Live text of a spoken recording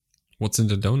What's in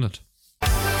the donut?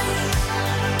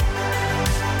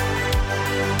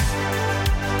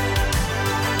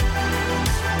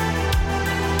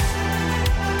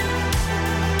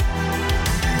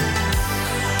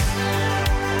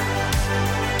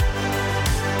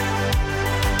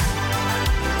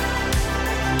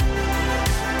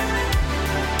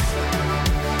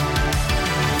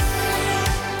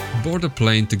 Board a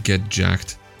plane to get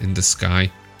jacked in the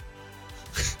sky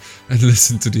and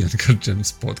listen to the Uncut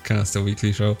Gems podcast, a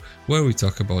weekly show where we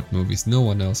talk about movies no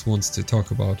one else wants to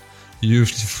talk about,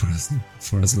 usually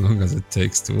for as long as it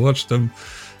takes to watch them.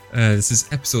 This is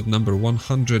episode number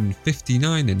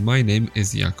 159 and my name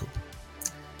is Jakub.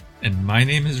 And my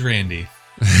name is Randy.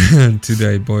 And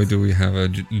today, boy, do we have a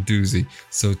doozy.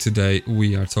 So today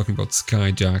we are talking about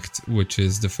Skyjacked, which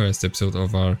is the first episode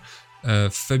of our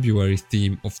February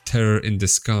theme of Terror in the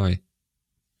Sky.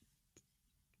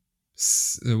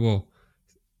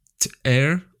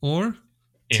 Air or?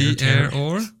 T-air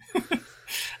or?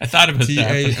 I thought about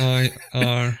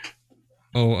T-A-I-R-O-R?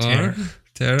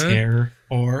 Terror? Terror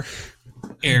or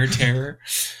air terror.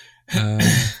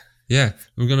 Yeah,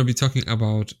 we're going to be talking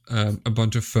about a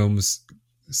bunch of films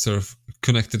sort of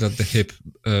connected at the hip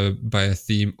by a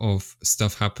theme of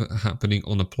stuff happening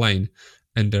on a plane.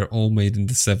 And they're all made in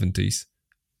the 70s.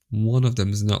 One of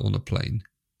them is not on a plane.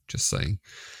 Just saying.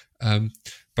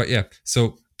 But yeah,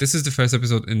 so this is the first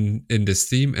episode in this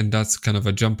theme. And that's kind of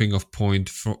a jumping off point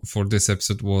for this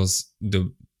episode was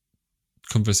the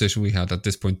conversation we had at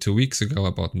this point 2 weeks ago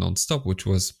about Non-Stop, which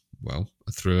was, well,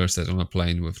 a thriller set on a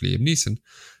plane with Liam Neeson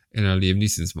in our Liam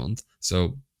Neeson's month.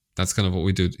 So that's kind of what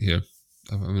we do here.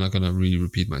 I'm not going to really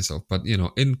repeat myself. But, you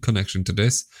know, in connection to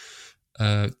this,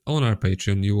 on our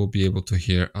Patreon, you will be able to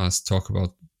hear us talk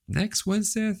about next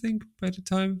Wednesday, I think, by the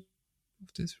time of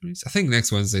this release. I think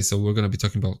next Wednesday. So we're going to be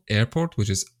talking about Airport,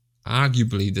 which is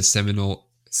arguably the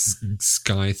seminal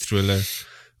sky thriller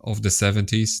of the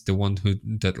 70s. The one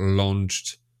that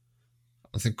launched,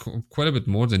 I think, quite a bit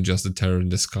more than just the Terror in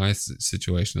the Sky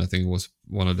situation. I think it was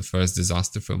one of the first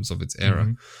disaster films of its era.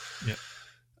 Mm-hmm. Yeah.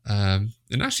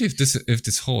 And actually, if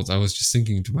this holds, I was just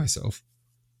thinking to myself,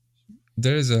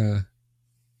 there's a...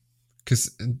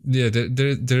 Because, yeah,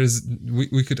 there's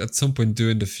we could at some point do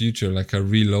in the future like a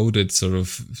reloaded sort of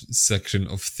section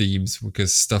of themes,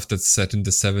 because stuff that's set in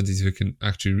the 70s we can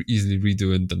actually easily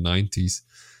redo in the 90s.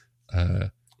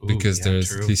 Because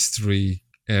there's at least 3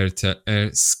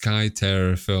 sky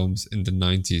terror films in the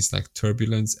 90s, like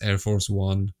Turbulence, Air Force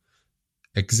One,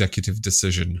 Executive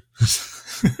Decision.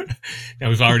 Now,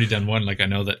 we've already done one. Like, I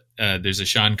know that there's a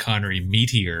Sean Connery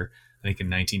Meteor, I think in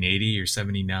 1980 or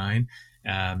 79.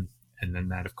 And then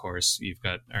that, of course, you've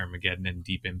got Armageddon and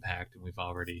Deep Impact, and we've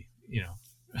already,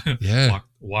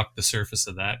 walked the surface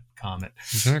of that comet.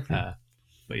 Exactly.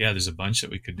 But yeah, there's a bunch that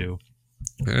we could do.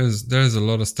 There's a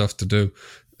lot of stuff to do.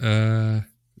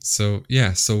 So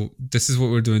this is what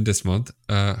we're doing this month.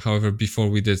 However, before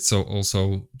we did so,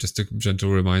 also just a gentle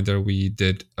reminder, we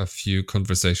did a few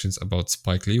conversations about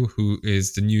Spike Lee, who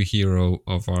is the new hero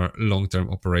of our long-term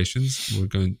operations. We're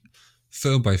going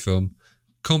film by film,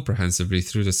 comprehensively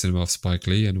through the cinema of Spike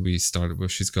Lee, and we started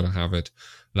with She's Gotta Have It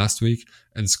last week,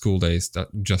 and School Days that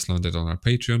just landed on our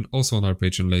Patreon. Also on our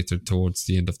Patreon later towards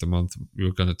the end of the month,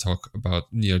 we're going to talk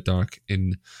about Near Dark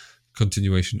in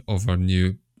continuation of our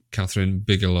new Catherine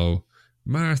Bigelow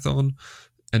marathon,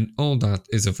 and all that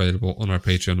is available on our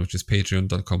Patreon, which is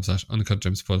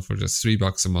patreon.com/uncutgemspod. For just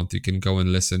 $3 a month, you can go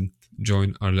and listen,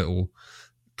 join our little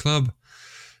club,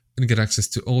 and get access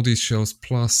to all these shows,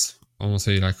 plus I want to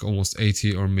say like almost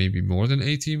 80 or maybe more than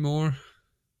 80 more.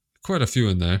 Quite a few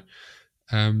in there.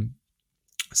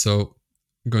 So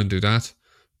go and do that.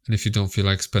 And if you don't feel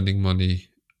like spending money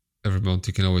every month,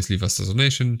 you can always leave us a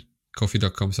donation.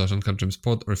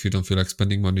 Coffee.com/uncutgemspod. Or if you don't feel like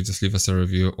spending money, just leave us a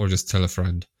review or just tell a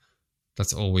friend.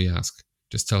 That's all we ask.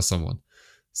 Just tell someone.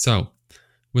 So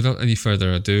without any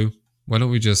further ado, why don't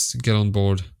we just get on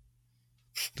board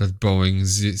that Boeing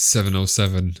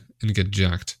 707 and get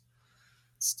jacked?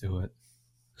 Let's do it.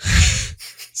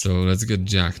 So let's get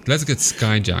jacked. Let's get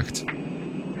skyjacked.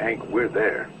 Hank, we're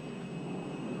there.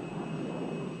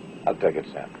 I'll take it,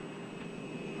 Sam.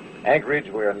 Anchorage,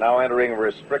 we are now entering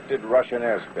restricted Russian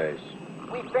airspace.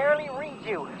 We barely read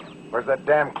you. Where's that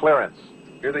damn clearance?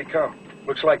 Here they come.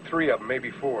 Looks like 3 of them, maybe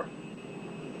 4.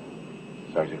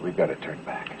 Sergeant, we've got to turn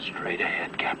back. Straight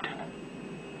ahead, Captain.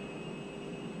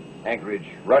 Anchorage,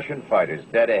 Russian fighters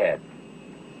dead ahead.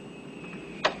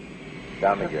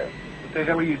 Down the gear. What the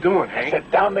hell are you doing, I Hank? said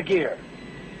down the gear.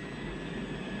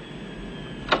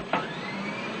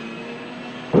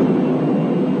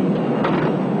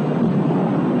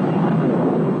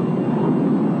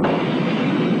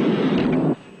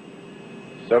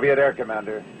 Soviet Air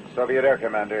Commander. Soviet Air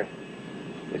Commander.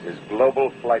 This is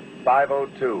Global Flight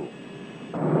 502.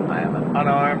 I am an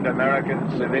unarmed American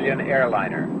civilian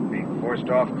airliner being forced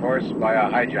off course by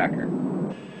a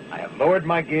hijacker. I have lowered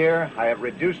my gear. I have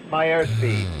reduced my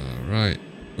airspeed. Right.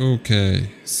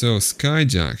 Okay. So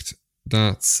Skyjacked.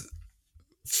 That's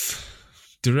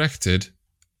directed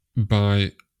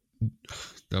by,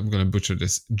 I'm going to butcher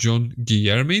this, John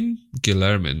Guillermin?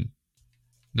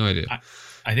 No idea.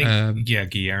 I think,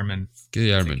 Guillermin.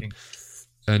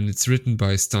 And it's written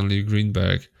by Stanley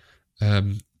Greenberg.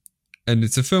 And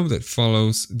it's a film that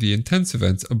follows the intense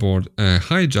events aboard a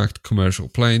hijacked commercial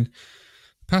plane.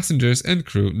 Passengers and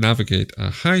crew navigate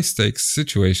a high-stakes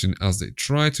situation as they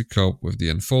try to cope with the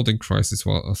unfolding crisis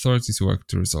while authorities work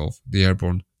to resolve the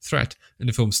airborne threat. And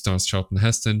the film stars Charlton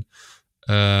Heston,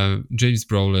 James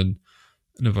Brolin,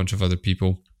 and a bunch of other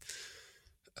people.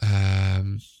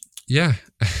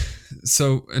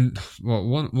 So, and well,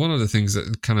 one of the things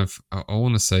that kind of I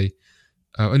want to say,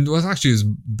 and what actually is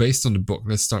based on the book.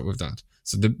 Let's start with that.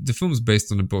 So the film is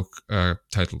based on a book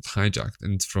titled Hijacked,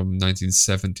 and it's from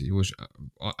 1970, which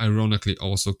ironically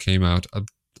also came out at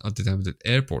the time that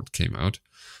Airport came out.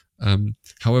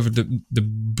 However, the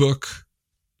book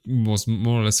was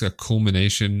more or less a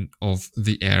culmination of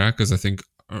the era, because I think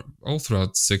all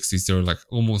throughout the 60s there were like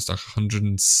almost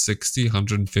 160,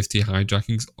 150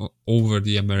 hijackings over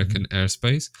the American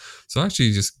airspace. So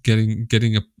actually just getting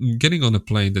on a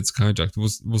plane that's hijacked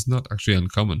was not actually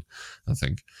uncommon, I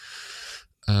think.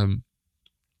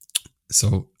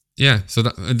 So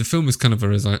that, and the film is kind of a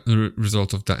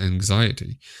result of that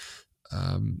anxiety.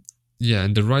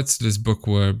 And the rights to this book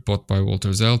were bought by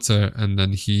Walter Zeltzer, and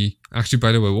then he actually,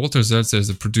 by the way, Walter Zeltzer is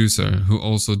a producer who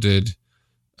also did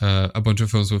a bunch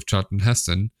of films with Charlton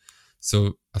Heston.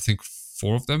 So I think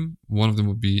 4 of them. One of them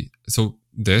would be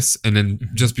this, and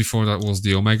then just before that was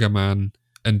The Omega Man,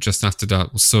 and just after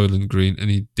that was Soylent Green,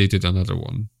 and they did another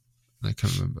one. I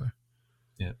can't remember.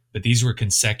 Yeah, but these were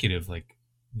consecutive, like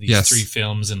these 3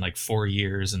 films in like 4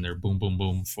 years, and they're boom, boom,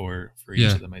 boom for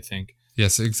each of them, I think.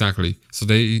 Yes, exactly. So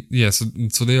they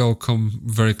all come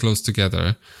very close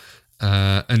together.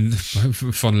 And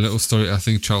fun little story. I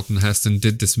think Charlton Heston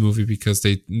did this movie because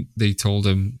they told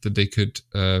him that he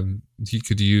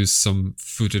could use some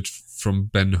footage from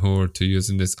Ben-Hur to use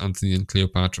in this Antony and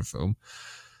Cleopatra film.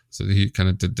 So he kind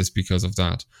of did this because of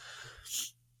that.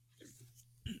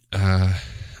 So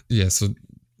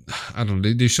I don't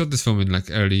know. They shot this film in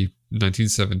like early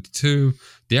 1972.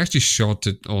 They actually shot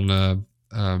it on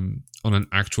an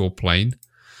actual plane.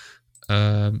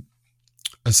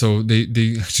 So they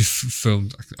actually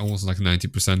filmed almost like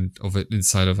 90% of it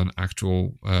inside of an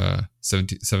actual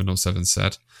 707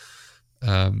 set.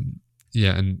 And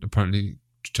apparently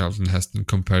Charlton Heston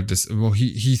compared this. Well,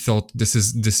 he thought this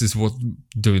is what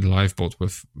doing Lifeboat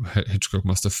with Hitchcock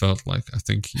must have felt like. I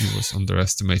think he was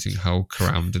underestimating how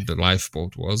crammed the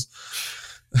Lifeboat was.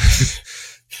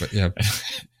 But yeah.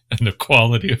 And the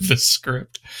quality of the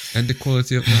script. And the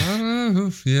quality of...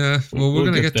 Well, we're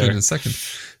going to get to it in a second.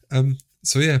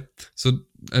 So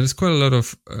there's quite a lot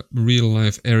of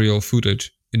real-life aerial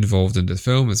footage involved in the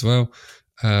film as well.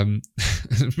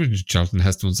 Charlton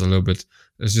Heston was a little bit...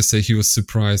 Let's just say he was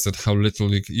surprised at how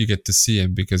little you get to see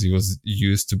him, because he was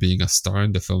used to being a star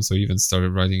in the film. So he even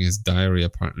started writing his diary,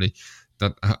 apparently,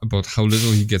 about how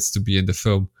little he gets to be in the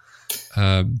film.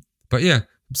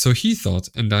 So he thought,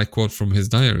 and I quote from his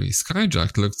diary,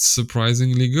 "Skyjacked looked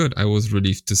surprisingly good. I was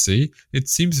relieved to see. It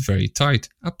seems very tight.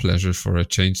 A pleasure for a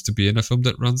change to be in a film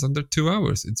that runs under 2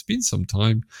 hours. It's been some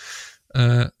time."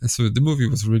 So the movie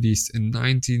was released in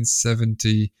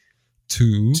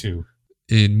 1972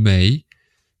 in May.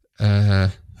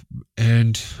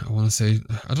 And I want to say,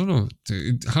 I don't know,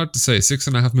 hard to say,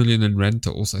 $6.5 million in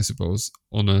rentals, I suppose,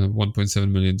 on a $1.7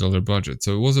 million budget.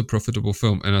 So it was a profitable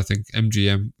film, and I think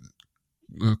MGM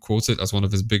quotes it as one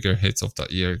of his bigger hits of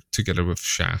that year, together with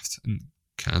Shaft and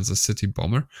Kansas City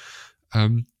Bomber.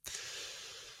 So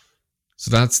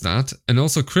that's that. And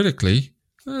also critically,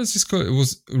 let's just call it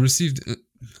was received,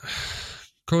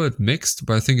 call it mixed,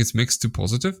 but I think it's mixed to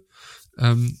positive.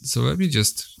 So let me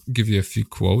just give you a few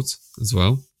quotes as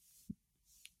well.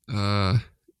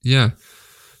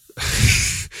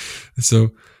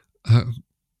 So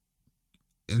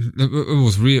it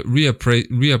was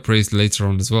reappraised later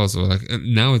on as well. So like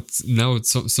now it's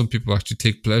some people actually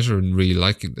take pleasure in really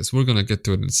liking this. We're gonna get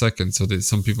to it in a second. So that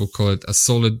some people call it a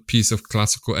solid piece of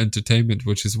classical entertainment,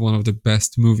 which is one of the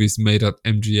best movies made at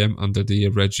MGM under the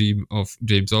regime of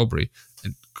James Aubrey.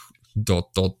 And ...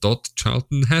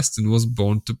 Charlton Heston was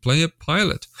born to play a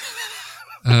pilot.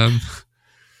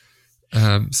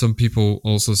 Some people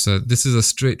also said, this is a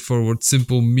straightforward,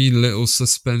 simple, mean little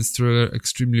suspense thriller,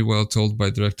 extremely well told by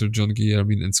director John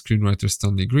Guillermin and screenwriter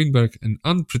Stanley Greenberg, and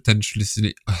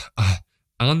unpretentiously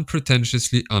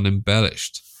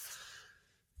unembellished.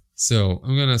 So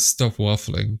I'm going to stop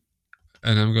waffling,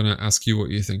 and I'm going to ask you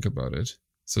what you think about it.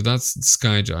 So that's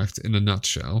Skyjacked in a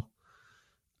nutshell.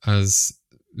 As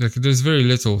like, there's very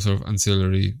little sort of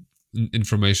ancillary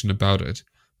information about it.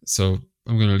 So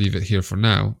I'm going to leave it here for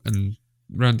now. And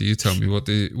Randy, you tell me, what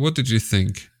did you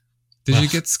think? Did you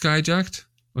get skyjacked?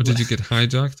 Or did you get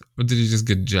hijacked? Or did you just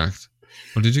get jacked?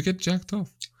 Or did you get jacked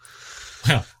off?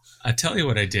 Well, I'll tell you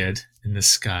what I did in the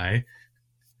sky.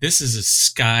 This is a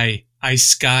sky. I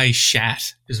sky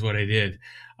shat is what I did.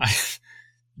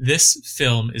 This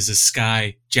film is a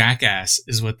sky jackass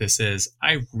is what this is.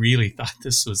 I really thought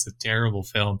this was a terrible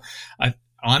film.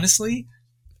 Honestly,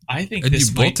 I think and this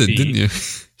you bought it, be, didn't you?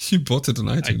 You bought it on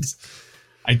iTunes.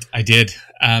 I did.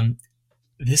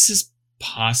 This is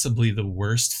possibly the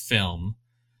worst film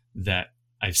that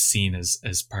I've seen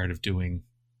as part of doing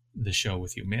the show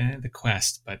with you, man. The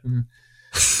Quest, but are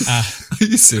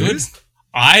you serious? Good.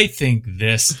 I think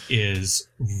this is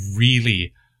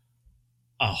really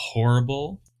a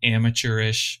horrible,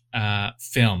 amateurish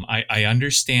film. I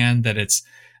understand that it's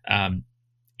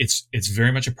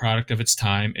very much a product of its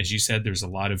time. As you said, there's a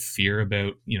lot of fear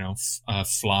about,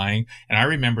 flying. And I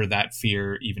remember that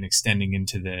fear even extending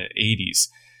into the 80s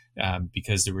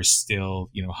because there were still,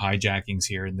 hijackings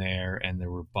here and there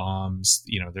were bombs.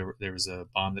 There was a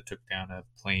bomb that took down a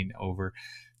plane over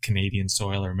Canadian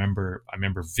soil. I remember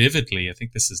vividly, I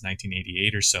think this is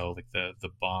 1988 or so, like the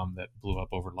bomb that blew up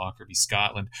over Lockerbie,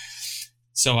 Scotland.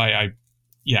 So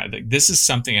this is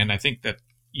something, and I think that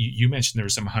you mentioned there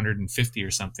was some 150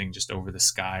 or something just over the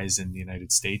skies in the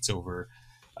United States over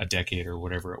a decade or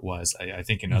whatever it was. I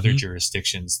think in other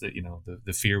jurisdictions that,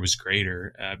 the fear was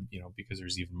greater, because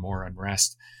there's even more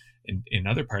unrest in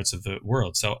other parts of the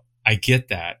world. So I get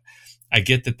that. I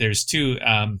get that there's too,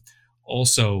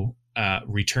 also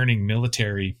returning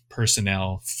military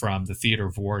personnel from the theater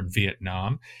of war in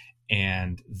Vietnam,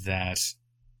 and that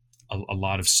a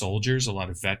lot of soldiers, a lot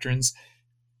of veterans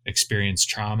experience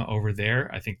trauma over there.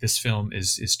 I think this film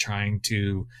is trying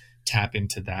to tap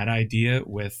into that idea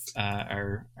with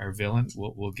our villain.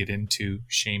 We'll get into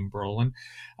Shane Brolin,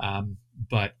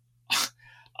 but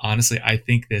honestly, I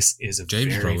think this is a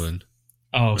James Brolin.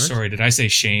 Oh, right? Sorry, did I say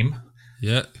shame?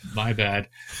 Yeah, my bad.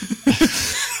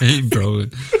 Shane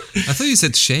Brolin. I thought you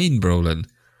said Shane Brolin.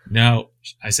 No,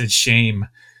 I said shame.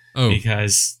 Oh,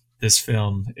 because this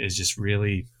film is just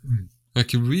really.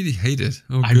 Like, you really hate it.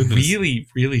 Oh, I goodness. really,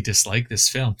 really dislike this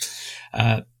film.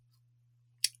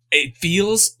 It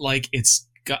feels like it's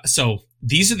got. So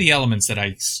these are the elements that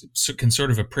I can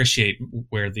sort of appreciate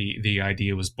where the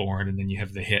idea was born, and then you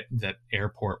have the hit that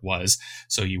Airport was.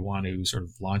 So you want to sort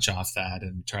of launch off that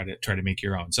and try to make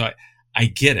your own. So I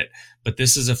get it, but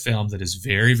this is a film that is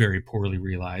very, very poorly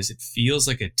realized. It feels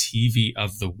like a TV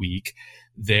of the week.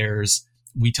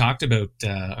 We talked about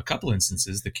a couple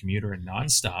instances, The Commuter and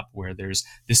Nonstop, where there's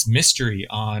this mystery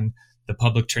on the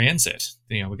public transit.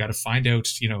 We got to find out,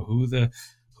 who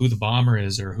the bomber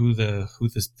is, or who the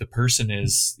person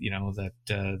is, that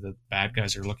the bad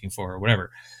guys are looking for, or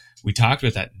whatever. We talked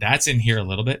about that. That's in here a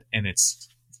little bit, and it's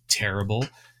terrible.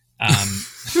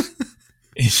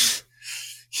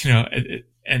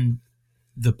 And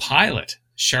the pilot,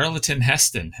 Charlton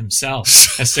Heston himself,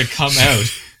 has to come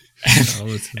out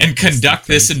and conduct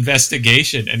this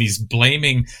investigation, and he's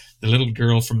blaming the little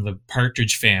girl from the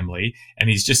Partridge Family, and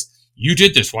he's just, you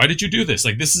did this, why did you do this?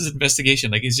 Like, this is an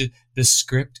investigation. Like, it's just, the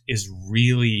script is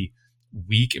really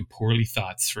weak and poorly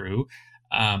thought through.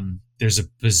 There's a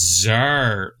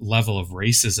bizarre level of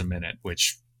racism in it,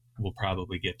 which we'll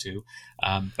probably get to,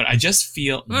 but I just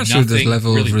feel I'm not sure this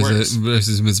level really of works.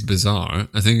 racism is bizarre.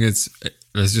 I think it's,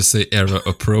 let's just say, era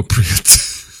appropriate.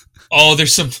 Oh,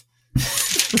 there's some.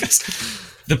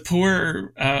 The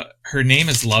poor, her name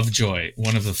is Lovejoy,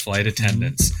 one of the flight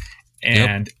attendants,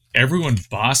 and everyone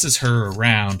bosses her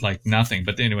around like nothing.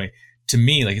 But anyway, to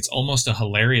me, like, it's almost a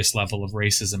hilarious level of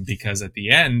racism, because at the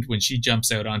end, when she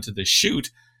jumps out onto the chute,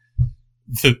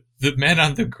 the men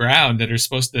on the ground that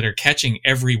are catching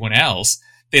everyone else,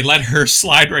 they let her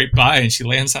slide right by, and she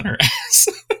lands on her ass.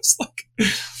 It's like,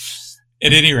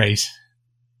 at any rate,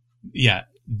 yeah.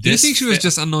 Do you think she was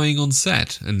just annoying on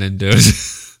set and then did?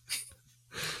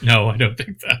 No, I don't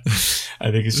think that. I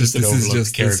think it's just an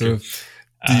overlooked character. Sort of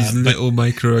these little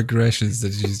microaggressions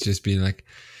that she's just being like,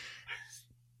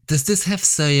 does this have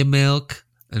soya milk?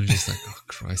 And I'm just like, oh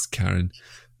Christ, Karen.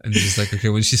 And it's just like, okay,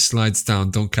 when she slides down,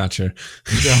 don't catch her.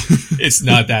 No, it's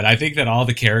not that. I think that all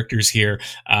the characters here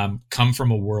come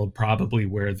from a world probably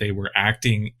where they were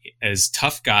acting as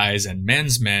tough guys and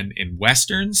men's men in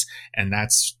westerns, and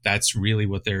that's really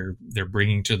what they're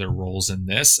bringing to their roles in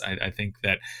this. I think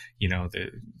that the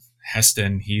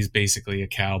Heston, he's basically a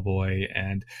cowboy,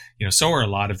 and so are a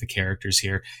lot of the characters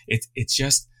here. It's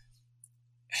just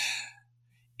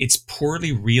it's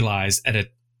poorly realized at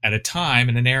a time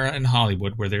in an era in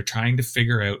Hollywood where they're trying to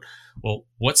figure out, well,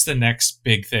 what's the next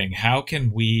big thing? How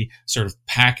can we sort of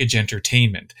package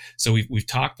entertainment? So we've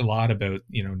talked a lot about,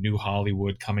 new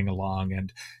Hollywood coming along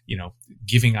and,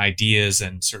 giving ideas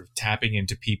and sort of tapping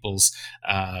into people's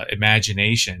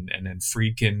imagination. And then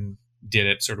Friedkin did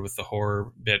it sort of with the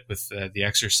horror bit with The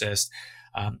Exorcist.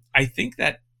 I think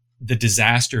that the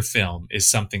disaster film is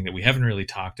something that we haven't really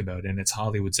talked about, and it's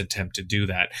Hollywood's attempt to do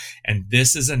that. And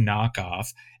this is a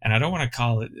knockoff, and I don't want to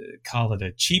call it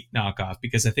a cheap knockoff,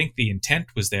 because I think the intent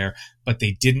was there, but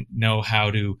they didn't know how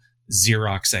to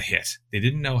Xerox a hit. They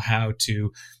didn't know how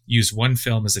to use one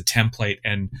film as a template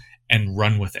and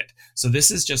run with it. So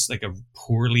this is just like a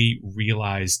poorly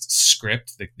realized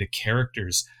script. The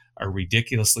characters are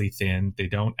ridiculously thin. They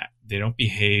don't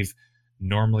behave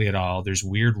normally at all. There's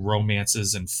weird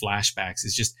romances and flashbacks.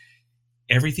 It's just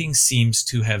everything seems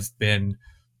to have been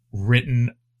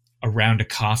written around a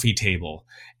coffee table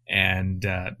and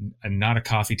not a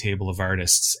coffee table of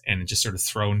artists, and just sort of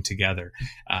thrown together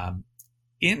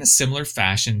in a similar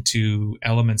fashion to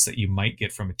elements that you might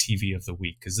get from a TV of the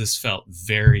week, because this felt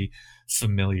very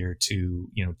familiar to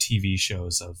TV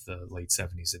shows of the late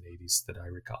 70s and 80s that I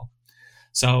recall.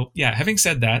 So yeah, having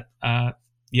said that,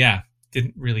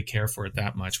 didn't really care for it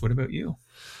that much. What about you?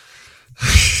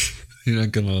 You're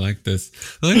not gonna like this.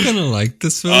 I'm gonna like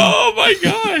this film. Oh my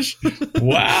gosh!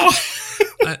 Wow.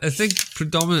 I think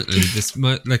predominantly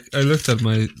I looked at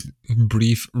my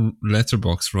brief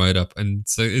letterbox write-up, and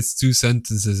so it's 2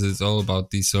 sentences. It's all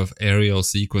about these sort of aerial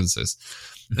sequences.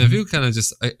 Mm-hmm. And I feel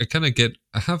kind of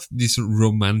I have these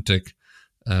romantic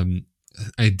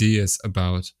ideas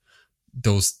about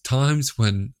those times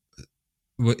when,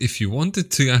 if you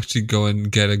wanted to actually go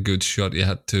and get a good shot, you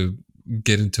had to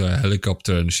get into a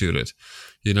helicopter and shoot it,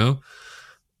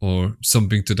 or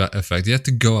something to that effect. You had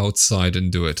to go outside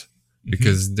and do it,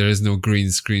 because there is no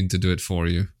green screen to do it for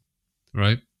you,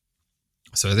 right?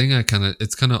 So I think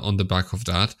it's kind of on the back of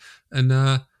that. And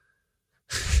I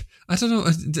don't know,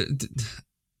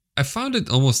 I found it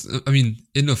almost,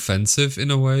 inoffensive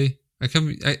in a way.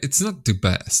 It's not the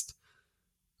best,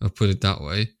 I'll put it that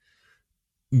way,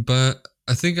 but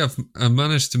I think I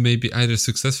managed to maybe either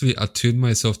successfully attune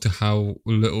myself to how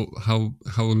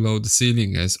low the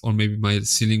ceiling is, or maybe my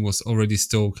ceiling was already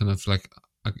still kind of like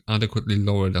adequately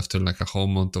lowered after like a whole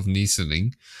month of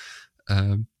Neesoning,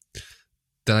 that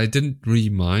I didn't really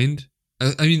mind.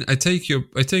 I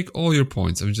take all your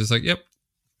points. I'm just like, yep,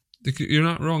 you're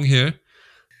not wrong here.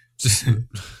 Just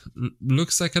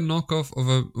looks like a knockoff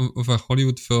of a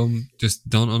Hollywood film, just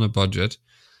done on a budget,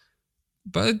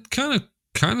 but it kind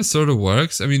of sort of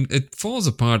works. It falls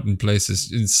apart in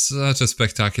places in such a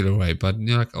spectacular way, but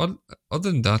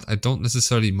other than that, I don't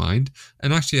necessarily mind.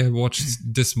 And actually, I watched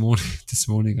this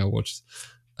morning I watched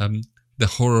The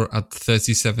Horror at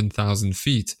 37,000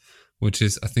 Feet, which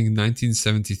is, I think,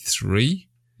 1973.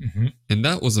 Mm-hmm. And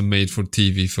that was a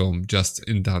made-for-TV film just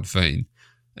in that vein.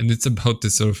 And it's about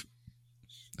this sort of,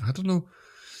 I don't know,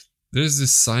 there's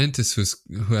this scientist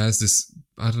who has this,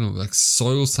 I don't know, like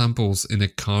soil samples in a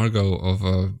cargo of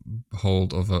a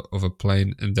hold of a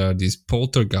plane, and there are these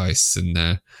poltergeists in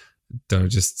there. They're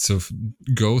just sort of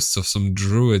ghosts of some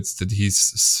druids that he's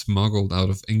smuggled out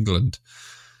of England,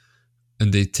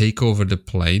 and they take over the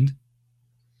plane.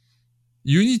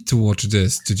 You need to watch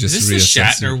this to just reassess. Is this the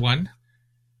Shatner one?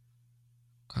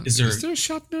 Is there a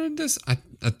Shatner in this?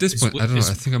 At this point, I don't know.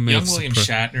 I think I may have young William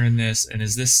Shatner in this, and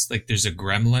is this like there's a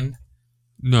gremlin?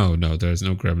 No, there's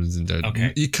no gremlins in there.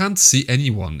 Okay. You can't see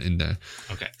anyone in there.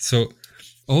 Okay. So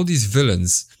all these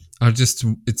villains are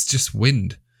it's just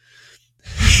wind.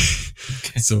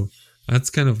 Okay. So that's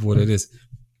kind of what it is.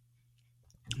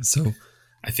 So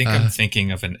I think I'm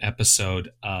thinking of an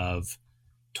episode of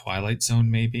Twilight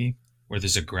Zone, maybe, where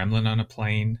there's a gremlin on a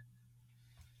plane.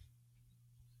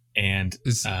 And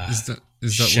is that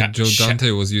what Joe Dante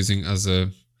was using as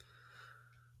a?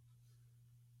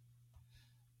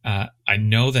 I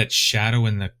know that Shadow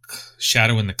in the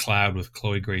Cloud with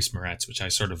Chloe Grace Moretz, which I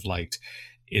sort of liked,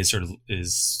 is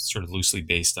sort of loosely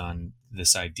based on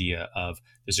this idea of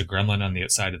there's a gremlin on the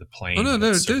outside of the plane. Oh no,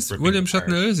 there's William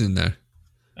Shatner is in there.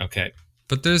 Okay,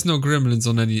 but there's no gremlins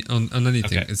on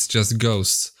anything. Okay. It's just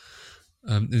ghosts.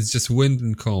 It's just wind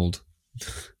and cold.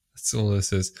 That's all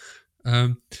this is.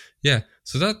 Yeah.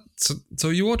 So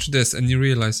you watch this and you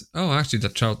realize, oh, actually,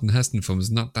 that Charlton Heston film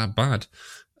is not that bad.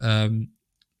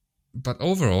 But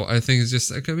overall, I think it's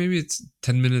just okay. Maybe it's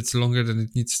 10 minutes longer than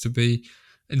it needs to be.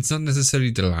 And it's not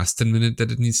necessarily the last 10 minutes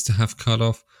that it needs to have cut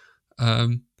off.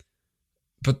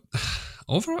 But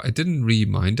overall, I didn't really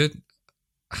mind it.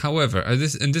 However,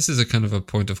 this is a kind of a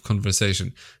point of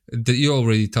conversation that you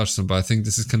already touched on, but I think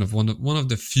this is kind of one of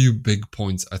the few big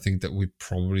points I think that we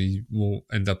probably will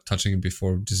end up touching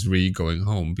before just really going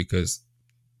home, because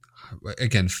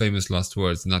again, famous last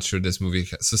words. Not sure this movie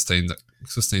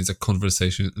sustains a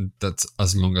conversation that's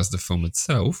as long as the film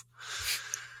itself.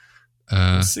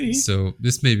 See. So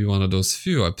this may be one of those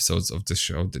few episodes of the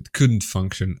show that couldn't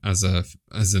function as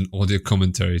an audio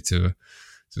commentary to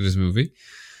this movie.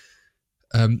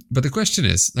 But the question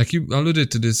is, like you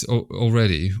alluded to this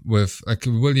already, with like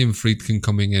William Friedkin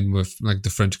coming in with like The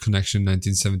French Connection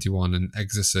 1971 and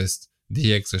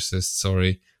The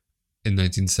Exorcist, in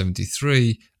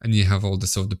 1973, and you have all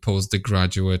this of the post The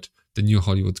Graduate, the New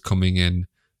Hollywood coming in,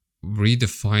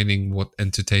 redefining what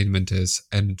entertainment is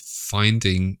and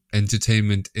finding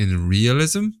entertainment in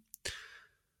realism.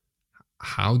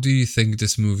 How do you think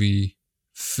this movie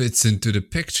fits into the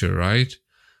picture, right?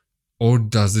 Or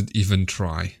does it even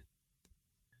try?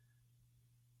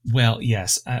 Well,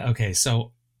 yes. Okay,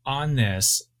 so on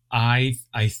this, I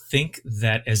think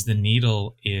that as the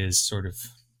needle is sort of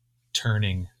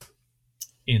turning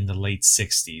in the late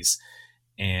 60s,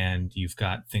 and you've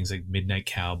got things like Midnight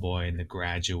Cowboy and The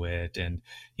Graduate, and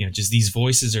just these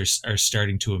voices are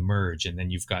starting to emerge, and then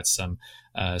you've got some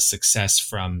success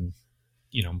from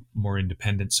more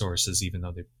independent sources, even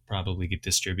though they probably get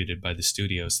distributed by the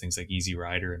studios, things like Easy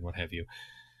Rider and what have you.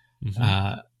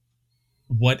 Mm-hmm.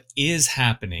 What is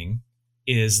happening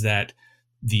is that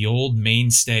the old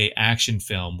mainstay action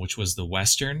film, which was the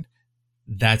Western,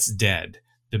 that's dead.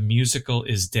 The musical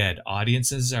is dead.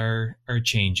 Audiences are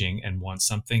changing and want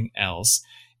something else.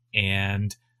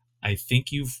 And I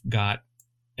think you've got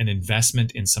an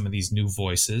investment in some of these new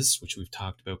voices, which we've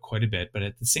talked about quite a bit. But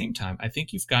at the same time, I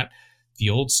think you've got the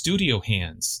old studio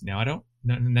hands. Now, I don't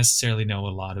necessarily know a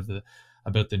lot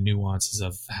about the nuances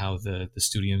of how the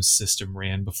studio system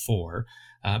ran before,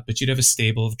 but you'd have a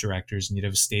stable of directors and you'd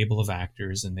have a stable of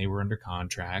actors, and they were under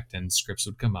contract, and scripts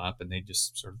would come up, and they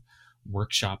just sort of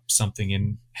workshop something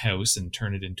in-house and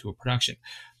turn it into a production.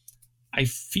 I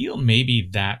feel maybe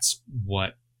that's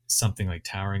what something like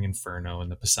Towering Inferno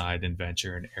and the Poseidon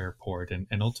Adventure and Airport and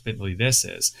ultimately this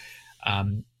is.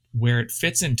 Where it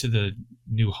fits into the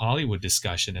new Hollywood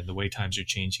discussion and the way times are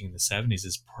changing in the 70s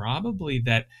is probably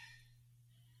that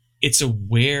it's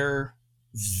aware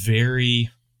in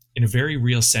a very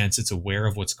real sense, it's aware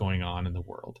of what's going on in the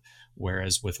world.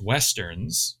 Whereas with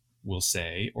Westerns, we'll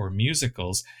say, or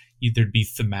musicals, there'd be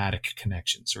thematic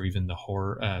connections, or even the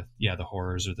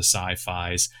horrors or the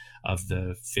sci-fis of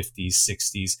the 50s,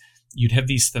 60s. You'd have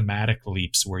these thematic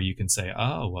leaps where you can say,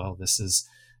 oh, well, this is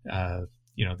a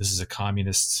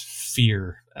communist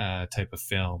fear type of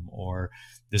film, or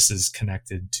this is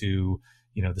connected to,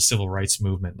 the civil rights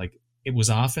movement. Like, it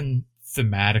was often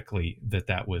thematically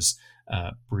that was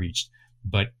breached.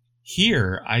 But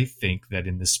here, I think that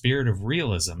in the spirit of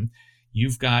realism,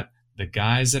 you've got the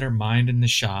guys that are minding the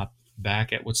shop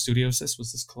back at what studio is this?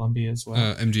 Was this Columbia as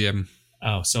well? MGM.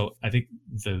 Oh, so I think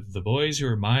the boys who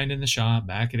are minding the shop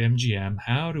back at MGM,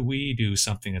 how do we do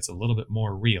something that's a little bit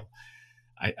more real?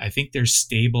 I think they're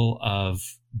stable of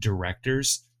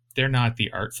directors. They're not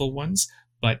the artful ones,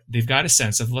 but they've got a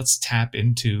sense of, let's tap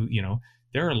into,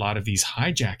 there are a lot of these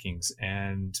hijackings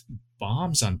and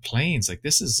bombs on planes. Like,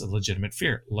 this is a legitimate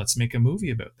fear. Let's make a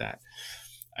movie about that.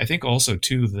 I think also,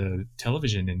 too, the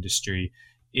television industry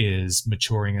is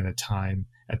maturing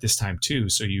at this time, too.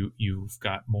 So you've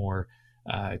got more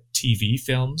TV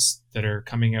films that are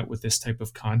coming out with this type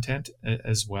of content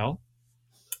as well.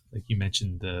 Like you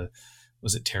mentioned,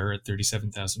 was it Terror at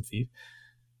 37,000 feet?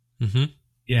 Mm-hmm.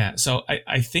 Yeah. So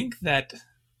I think that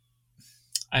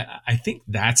I think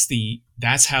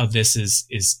that's how this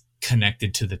is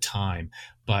connected to the time.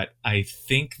 But I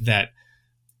think that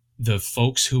the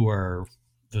folks who are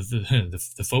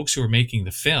the folks who are making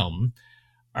the film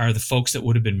are the folks that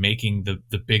would have been making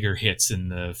the bigger hits in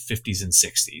the 50s and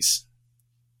 60s.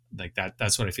 Like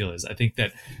that's what I feel is. I think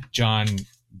that John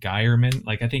Guyerman,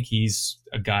 I think he's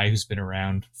a guy who's been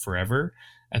around forever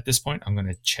at this point. I'm going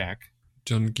to check.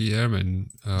 John Guillermin.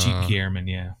 Guillermin,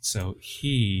 yeah. So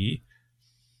he,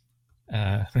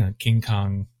 King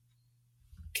Kong,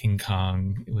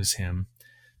 it was him.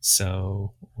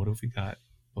 So what have we got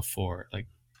before? Like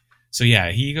So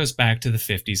yeah, he goes back to the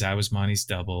 50s. I Was Monty's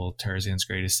Double, Tarzan's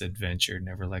Greatest Adventure,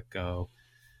 Never Let Go.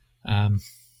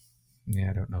 Yeah,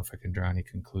 I don't know if I can draw any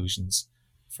conclusions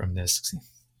from this,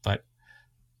 but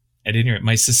at any rate,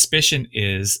 my suspicion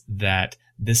is that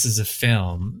this is a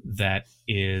film that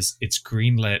it's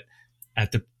greenlit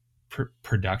at the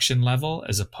production level,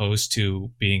 as opposed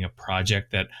to being a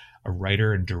project that a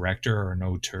writer and director or an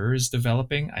auteur is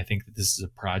developing. I think that this is a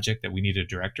project that we need a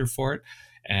director for it.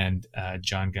 And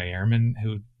John Guyerman,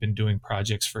 who'd been doing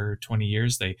projects for 20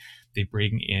 years, they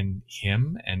bring in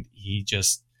him, and he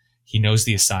knows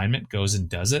the assignment, goes and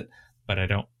does it. But I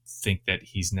don't think that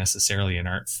he's necessarily an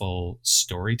artful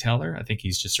storyteller. I think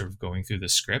he's just sort of going through the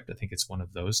script. I think it's one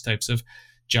of those types of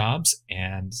jobs,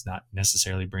 and it's not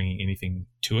necessarily bringing anything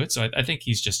to it. So I think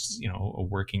he's just, a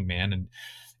working man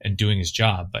and doing his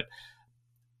job. But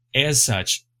as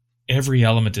such, every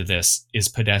element of this is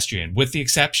pedestrian, with the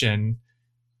exception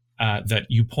that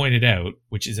you pointed out,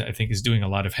 which is, I think, is doing a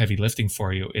lot of heavy lifting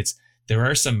for you. There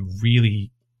are some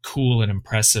really cool and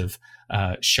impressive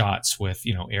shots with,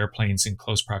 airplanes in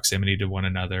close proximity to one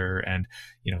another, and,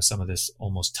 some of this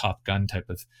almost Top Gun type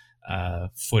of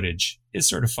footage is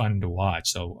sort of fun to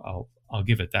watch. So I'll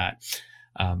give it that.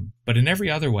 But in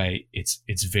every other way,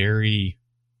 it's very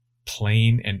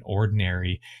plain and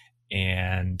ordinary,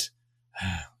 and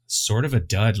sort of a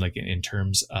dud, like in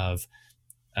terms of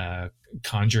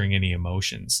conjuring any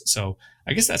emotions. So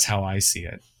I guess that's how I see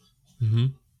it. Mm-hmm.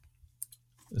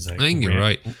 I think you're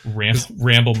right.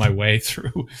 Ramble my way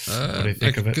through what I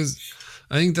think of it. Because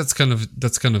I think that's kind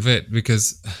of it.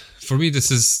 Because for me,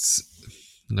 this is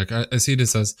like, I see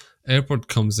this as Airport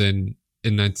comes in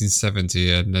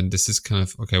 1970, and then this is kind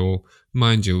of, okay, well,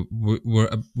 mind you,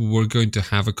 we're going to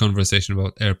have a conversation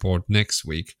about Airport next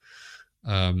week.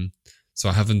 So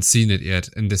I haven't seen it yet,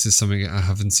 and this is something I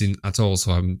haven't seen at all,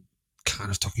 so I'm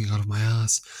kind of talking out of my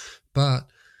ass. But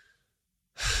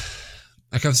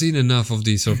like, I've seen enough of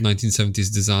these sort of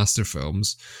 1970s disaster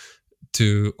films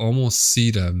to almost see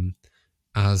them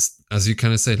as you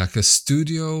kind of say, like a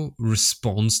studio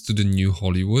response to the new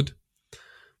Hollywood.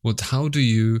 How do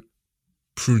you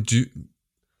produce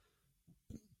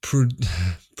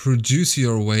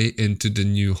your way into the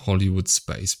new Hollywood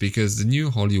space? Because the new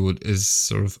Hollywood is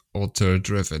sort of auteur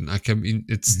driven.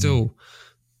 It's still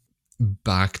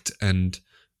backed and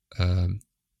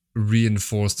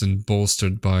reinforced and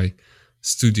bolstered by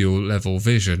studio level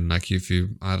vision. Like, if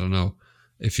you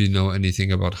know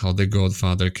anything about how The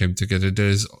Godfather came together,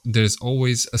 there's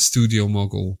always a studio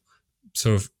mogul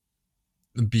sort of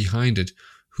behind it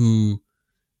who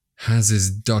has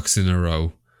his ducks in a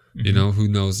row. Who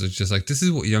knows? It's just like, this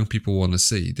is what young people want to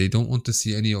see. They don't want to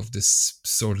see any of this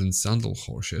sword and sandal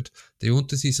horseshit. They want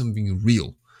to see something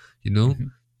real,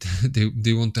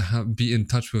 They want to be in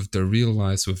touch with their real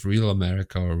lives, with real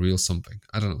America, or real something.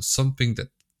 I don't know, something that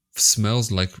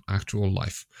smells like actual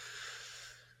life.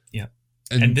 Yeah.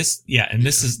 And this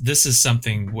is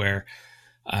something where,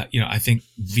 I think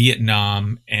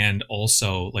Vietnam, and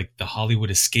also like the Hollywood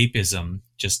escapism,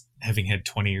 just having had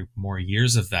 20 or more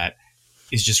years of that,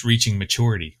 is just reaching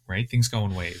maturity, right? Things go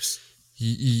in waves.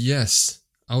 Yes,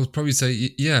 I would probably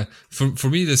say, yeah. For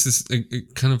me, this is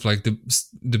kind of like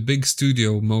the big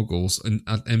studio moguls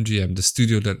at MGM, the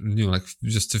studio that, like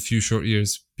just a few short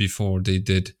years before they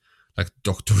did like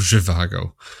Dr.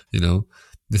 Zhivago,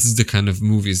 This is the kind of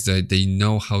movies that they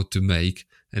know how to make,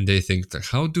 and they think that,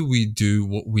 how do we do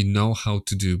what we know how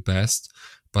to do best,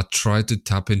 but try to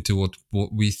tap into what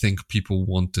we think people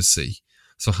want to see.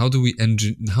 So how do we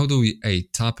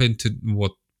tap into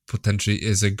what potentially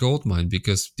is a goldmine?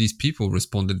 Because these people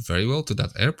responded very well to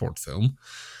that Airport film.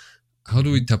 How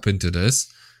do we tap into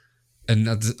this? And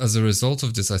as a result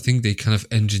of this, I think they kind of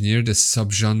engineered a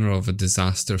subgenre of a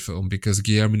disaster film, because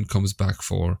Guillermin comes back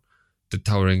for The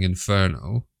Towering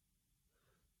Inferno,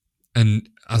 and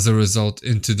as a result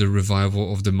into the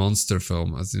revival of the monster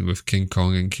film, as in with King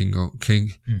Kong and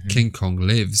King Kong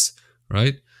Lives,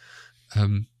 right?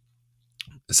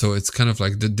 So it's kind of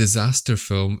like the disaster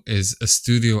film is a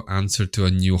studio answer to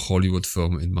a new Hollywood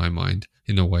film, in my mind,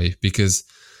 in a way, because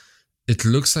it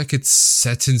looks like it's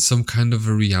set in some kind of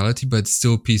a reality, but it's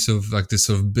still a piece of like this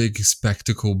sort of big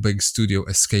spectacle, big studio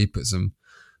escapism.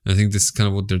 And I think this is kind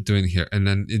of what they're doing here. And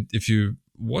then if you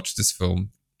watch this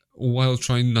film while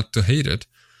trying not to hate it,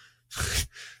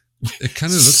 it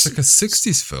kind of looks like a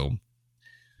 60s film.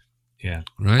 Yeah.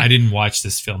 Right? I didn't watch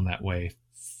this film that way.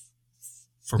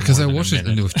 Because I watched it,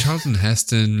 and with Charlton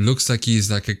Heston, looks like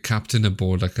he's like a captain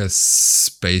aboard like a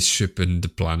spaceship in the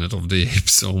Planet of the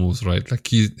Apes, almost, right? Like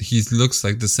he looks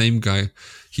like the same guy.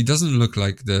 He doesn't look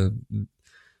like well,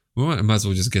 I might as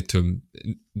well just get to him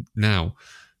now.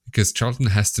 because Charlton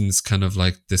Heston is kind of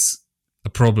like a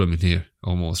problem in here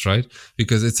almost, right?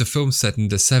 Because it's a film set in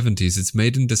the 70s. It's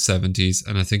made in the 70s,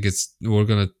 and I think we're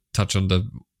gonna touch on the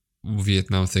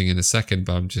Vietnam thing in a second,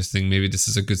 but I'm just thinking maybe this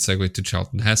is a good segue to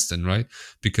Charlton Heston, right?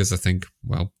 Because I think,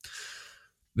 well,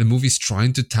 the movie's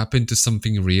trying to tap into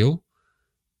something real,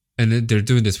 and they're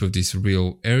doing this with these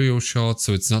real aerial shots,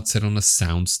 so it's not set on a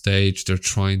sound stage. They're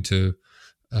trying to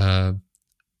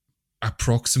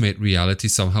approximate reality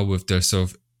somehow with their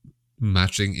sort of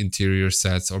matching interior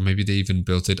sets, or maybe they even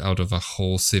built it out of a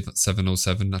whole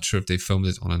 707. Not sure if they filmed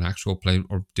it on an actual plane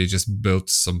or they just built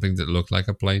something that looked like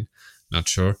a plane. Not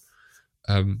sure.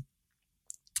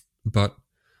 But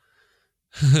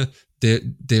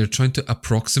they're trying to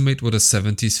approximate what a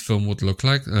 70s film would look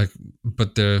like,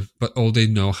 but all they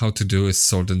know how to do is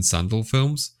sword and sandal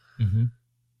films. Mm-hmm.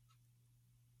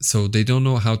 So they don't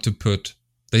know how to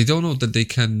they don't know that they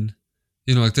can,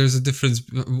 like there's a difference.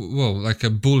 Well, like a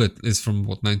Bullet is from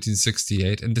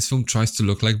 1968, and this film tries to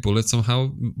look like Bullet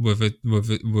somehow with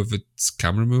its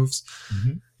camera moves.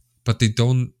 Mm-hmm. But they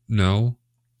don't know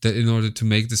that in order to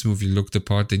make this movie look the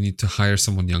part, they need to hire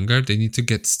someone younger. They need to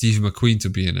get Steve McQueen to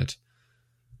be in it.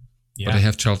 Yeah. But they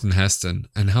have Charlton Heston.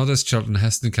 And how does Charlton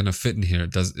Heston kind of fit in here?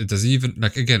 Does he even,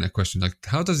 like, again, a question, like,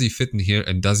 how does he fit in here,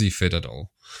 and does he fit at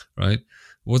all? Right?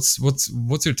 What's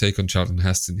your take on Charlton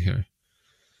Heston here?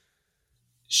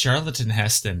 Charlton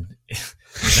Heston,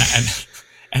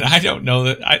 and I don't know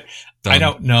that I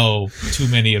don't know too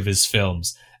many of his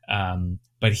films,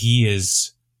 but he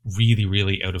is really,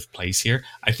 really out of place here.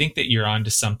 I think that you're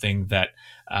onto something, that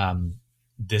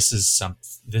this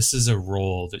is a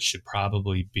role that should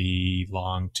probably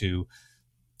belong to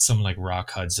someone like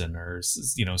Rock Hudson, or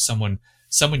someone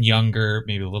younger,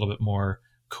 maybe a little bit more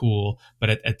cool. But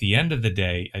at the end of the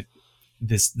day,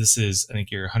 this is, I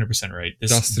think you're 100% right.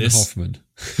 Dustin Hoffman.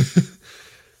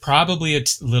 Probably a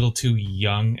little too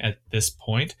young at this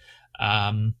point.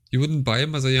 You wouldn't buy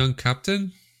him as a young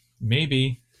captain?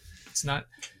 Maybe.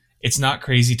 It's not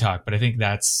crazy talk, but I think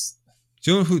that's...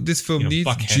 Do you know who this film needs?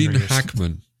 Gene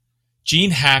Hackman.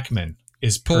 Gene Hackman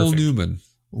is perfect. Paul Newman.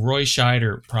 Roy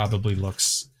Scheider probably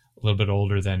looks a little bit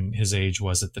older than his age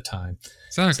was at the time.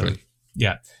 Exactly. So,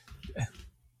 yeah.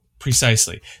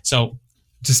 Precisely. So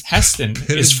just Heston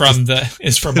is from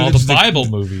all the Bible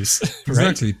movies. Right?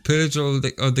 Exactly. Pillage all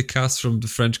the cast from the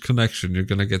French Connection. You're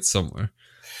gonna get somewhere.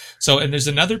 So, and there's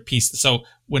another piece. So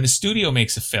when a studio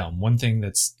makes a film, one thing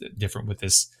that's different with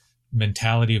this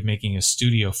mentality of making a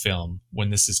studio film,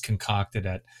 when this is concocted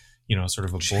at, sort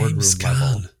of a boardroom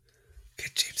level.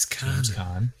 Get James Caan. James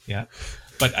Caan, yeah.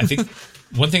 But I think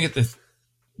one thing at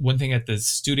the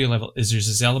studio level is there's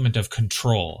this element of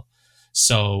control.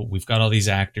 So we've got all these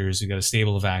actors, we've got a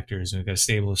stable of actors, and we've got a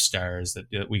stable of stars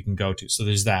that we can go to. So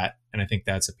there's that, and I think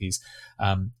that's a piece.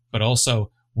 But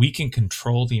also, we can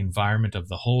control the environment of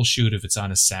the whole shoot if it's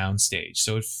on a sound stage.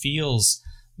 So it feels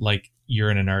like you're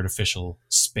in an artificial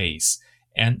space.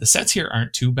 And the sets here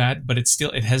aren't too bad, but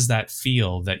it has that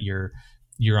feel that you're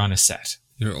on a set.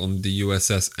 You're on the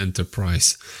USS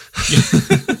Enterprise.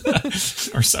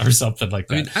 or something like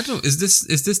that. I mean, I don't know. Is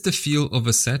this the feel of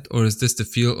a set, or is this the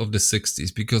feel of the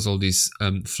 60s? Because all these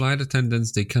flight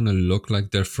attendants, they kind of look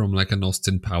like they're from like an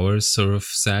Austin Powers sort of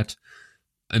set.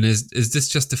 And is this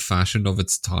just the fashion of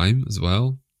its time as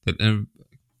well?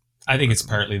 I think it's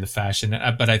partly the fashion,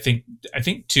 but I think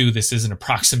too, this is an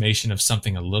approximation of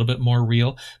something a little bit more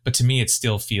real. But to me, it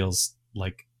still feels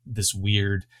like this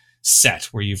weird set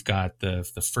where you've got the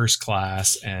first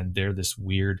class, and they're this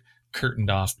weird curtained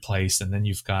off place, and then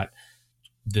you've got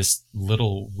this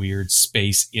little weird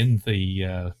space in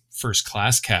the first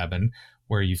class cabin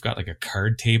where you've got like a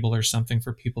card table or something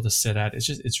for people to sit at. It's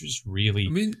just really, I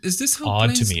mean, is this how odd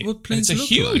planes, to me. what planes it's a look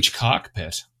huge like?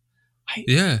 cockpit.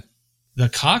 Yeah. The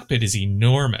cockpit is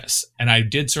enormous, and I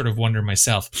did sort of wonder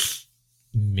myself,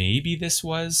 maybe this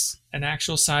was an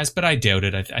actual size, but I doubt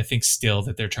it. I think still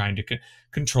that they're trying to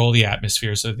control the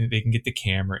atmosphere so that they can get the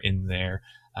camera in there.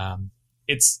 I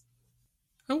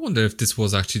wonder if this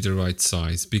was actually the right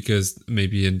size, because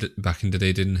maybe back in the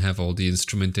day didn't have all the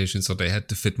instrumentation, so they had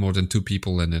to fit more than two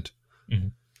people in it.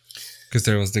 Because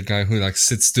there was the guy who like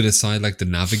sits to the side like the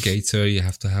navigator. You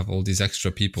have to have all these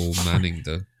extra people manning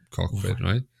the cockpit,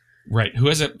 right? Right. Who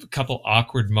has a couple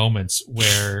awkward moments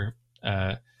where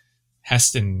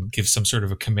Heston gives some sort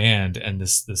of a command, and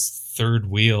this third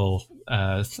wheel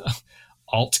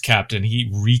alt captain, he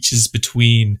reaches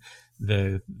between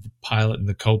the pilot and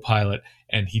the co-pilot,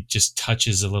 and he just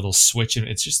touches a little switch, and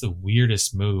it's just the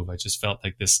weirdest move. I just felt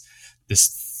like this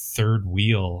third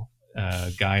wheel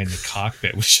guy in the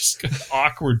cockpit was just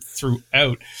awkward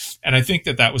throughout, and I think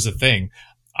that was a thing.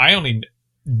 I only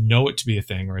know it to be a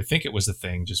thing, or I think it was a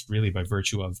thing, just really by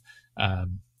virtue of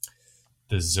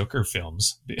the Zucker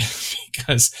films,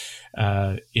 because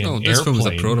in this film is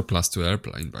a Airplane, protoplast to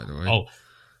Airplane, by the way. oh,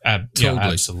 yeah,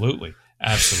 Totally.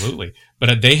 absolutely.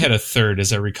 But they had a third,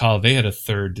 as I recall, they had a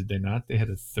third, did they not? They had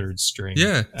a third string.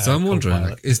 Yeah, so I'm wondering,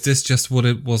 co-pilot. like, is this just what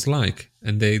it was like?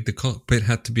 And the cockpit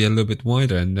had to be a little bit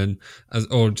wider, and then,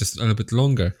 or just a little bit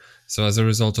longer. So as a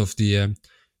result of the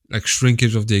like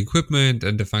shrinkage of the equipment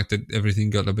and the fact that everything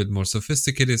got a bit more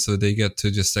sophisticated, so they got to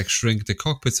just like shrink the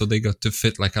cockpit, so they got to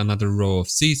fit like another row of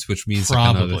seats, which means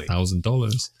like another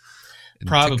 $1,000.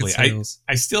 Probably.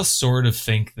 I still sort of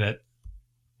think that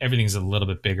everything's a little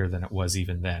bit bigger than it was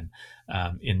even then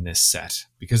in this set,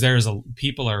 because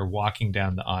people are walking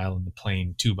down the aisle in the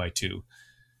plane 2 by 2.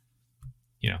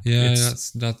 Yeah, Yeah.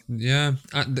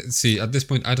 See, at this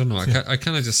point, I don't know. I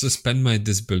kind of just suspend my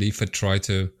disbelief. I try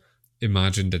to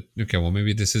imagine that. Okay, well,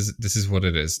 maybe this is what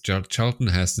it is. Charlton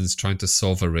Heston's trying to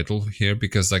solve a riddle here,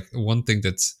 because like one thing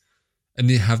and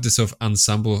they have this sort of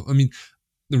ensemble. I mean,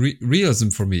 the realism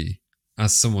for me,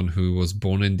 as someone who was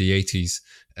born in the 80s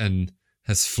and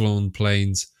has flown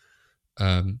planes,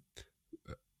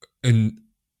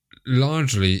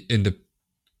 largely in the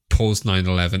post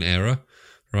 9/11 era,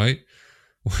 right?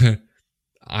 Where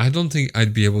I don't think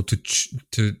I'd be able to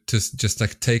just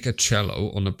like take a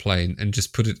cello on a plane and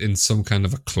just put it in some kind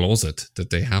of a closet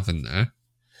that they have in there.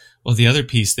 Well, the other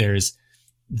piece there is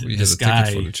this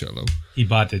guy, for the cello. He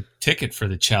bought a ticket for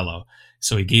the cello,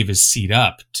 so he gave his seat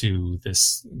up to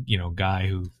this, guy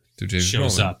who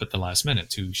shows up at the last minute,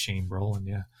 to Shane Brolin.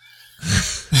 Yeah.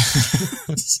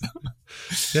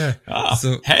 Yeah. Oh,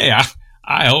 so, hey,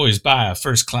 I always buy a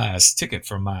first class ticket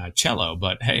for my cello,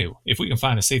 but hey, if we can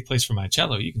find a safe place for my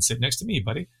cello, you can sit next to me,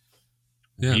 buddy.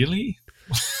 Yeah. Really?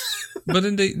 But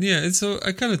so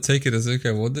I kind of take it as,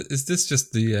 okay, well, is this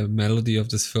just the melody of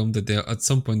this film, that at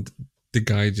some point the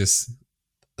guy just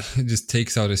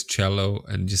takes out his cello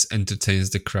and just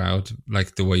entertains the crowd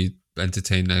like the way you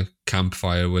entertain a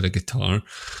campfire with a guitar?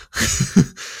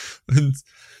 And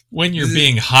when you're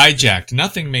being hijacked,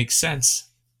 nothing makes sense.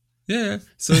 Yeah,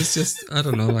 so it's just, I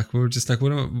don't know, like, we're just like,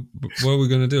 what are we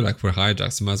going to do? Like, we're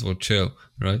hijacked, so might as well chill,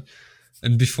 right?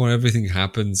 And before everything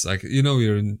happens, like,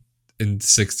 you're in the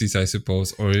 60s, I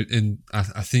suppose, or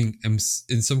I think in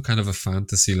some kind of a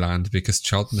fantasy land, because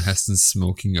Charlton Heston's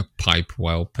smoking a pipe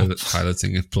while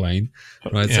piloting a plane,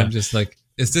 right? Yeah. So I'm just like,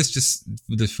 is this just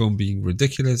the film being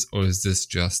ridiculous, or is this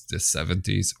just the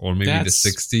 70s, or maybe the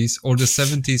 60s, or the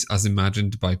 70s as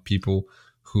imagined by people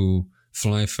who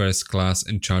fly first class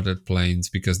in chartered planes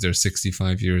because they're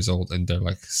 65 years old and they're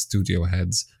like studio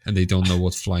heads and they don't know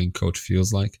what flying coach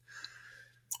feels like?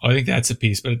 I think that's a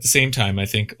piece, but at the same time, I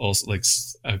think also like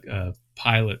a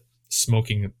pilot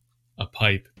smoking a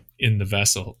pipe in the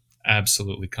vessel,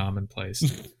 absolutely commonplace.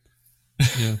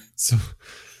 Yeah. So,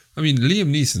 I mean,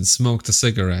 Liam Neeson smoked a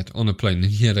cigarette on a plane and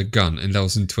he had a gun, and that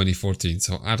was in 2014.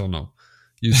 So I don't know.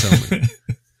 You tell me.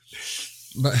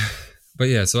 But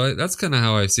yeah, so that's kind of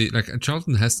how I see it. Like,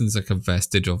 Charlton Heston's like a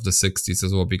vestige of the 60s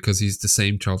as well, because he's the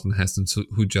same Charlton Heston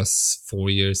who just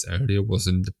 4 years earlier was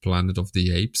in the Planet of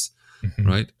the Apes,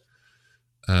 right?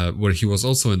 Where he was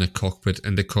also in a cockpit,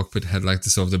 and the cockpit had like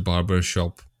this sort of the barber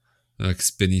shop, like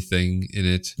spinny thing in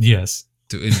it. Yes.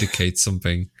 To indicate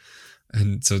something.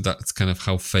 And so that's kind of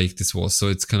how fake this was. So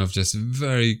it's kind of just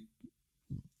very,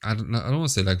 I don't want to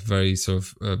say like very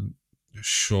sort of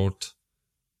short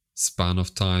span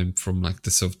of time from like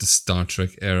the sort of the Star Trek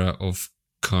era of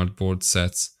cardboard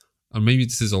sets, or maybe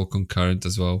this is all concurrent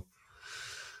as well,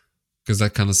 because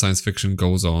that kind of science fiction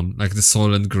goes on. Like the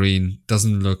Soylent Green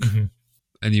doesn't look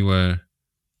anywhere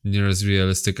near as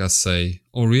realistic as, say,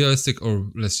 or realistic, or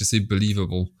let's just say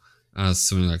believable as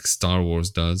something like Star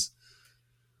Wars does.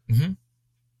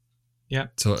 Yeah.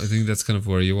 So I think that's kind of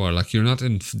where you are. Like, you're not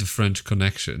in the French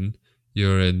Connection,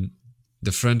 you're in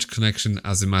the French Connection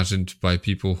as imagined by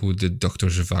people who did Dr.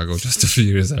 Zhivago just a few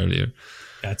years earlier.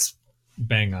 That's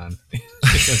bang on.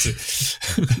 That's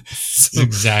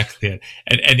exactly it.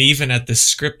 And even at the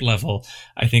script level,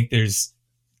 I think there's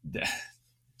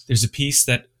a piece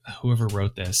that whoever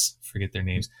wrote this, forget their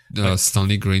names,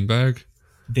 Stanley Greenberg.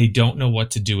 They don't know what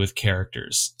to do with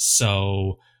characters,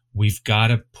 so we've got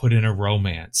to put in a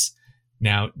romance.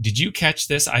 Now, did you catch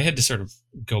this? I had to sort of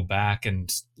go back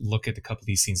and look at a couple of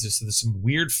these scenes. So there's some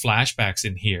weird flashbacks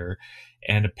in here.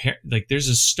 And like, there's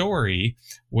a story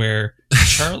where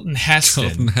Charlton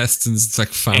Heston's like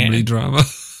family drama.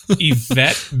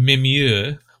 Yvette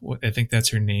Mimieux, I think that's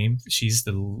her name. She's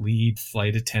the lead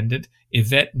flight attendant.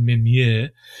 Yvette Mimieux.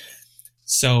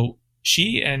 So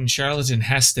she and Charlton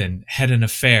Heston had an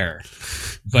affair,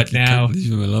 but You now can't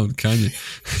leave him alone, can you?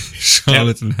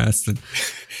 Charlton Heston.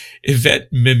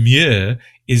 Yvette Mimieux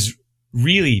is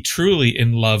really, truly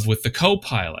in love with the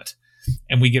co-pilot.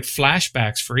 And we get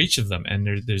flashbacks for each of them. And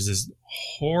there's this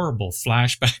horrible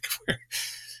flashback where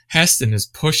Heston is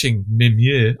pushing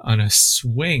Mimieux on a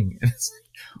swing. And it's like,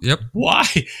 Yep.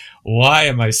 why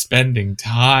am I spending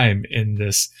time in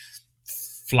this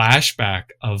flashback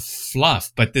of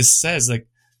fluff? But this says, like,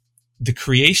 the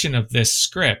creation of this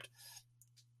script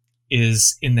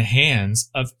is in the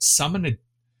hands of someone.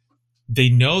 They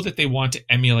know that they want to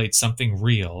emulate something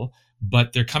real,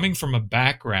 but they're coming from a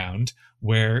background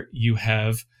where you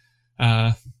have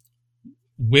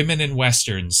women in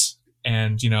westerns,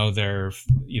 and they're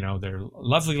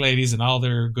lovely ladies, and all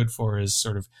they're good for is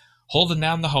sort of holding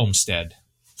down the homestead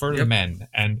for the men,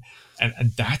 and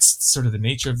that's sort of the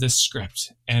nature of this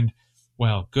script. And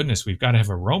well, goodness, we've got to have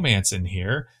a romance in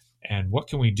here, and what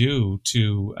can we do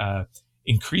to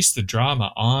increase the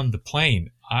drama on the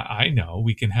plane? I know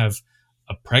we can have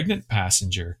a pregnant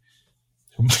passenger.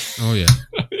 Oh yeah.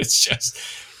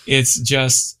 It's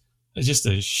just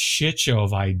a shit show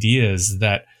of ideas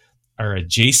that are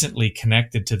adjacently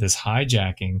connected to this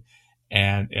hijacking,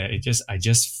 and I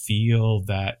just feel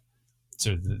that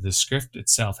sort of the script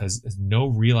itself has no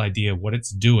real idea what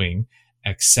it's doing,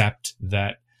 except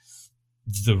that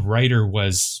the writer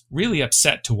was really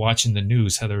upset to watch in the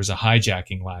news how there was a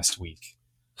hijacking last week.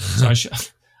 So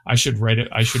I should write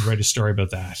a story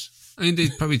about that. I mean, they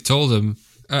probably told him.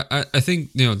 I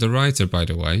think the writer, by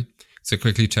the way. So I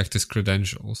quickly checked his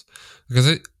credentials because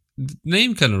the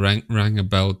name kind of rang a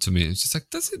bell to me. It's just like,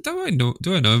 do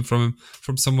I know him from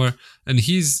somewhere? And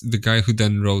he's the guy who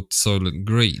then wrote Soylent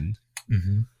Green.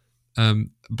 Mm-hmm.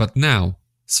 But now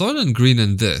Soylent Green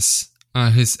and this are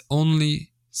his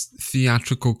only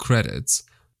theatrical credits.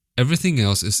 Everything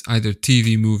else is either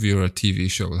TV movie or a TV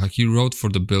show. Like he wrote for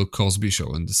the Bill Cosby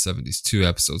Show in the 70s, 2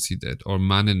 episodes he did, or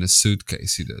Man in a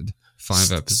Suitcase he did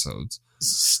 5 episodes.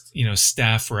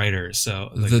 Staff writer. So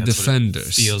like, the that's Defenders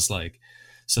what it feels like.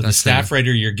 So the staff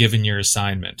writer, you're given your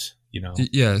assignment.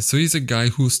 Yeah. So he's a guy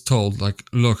who's told, like,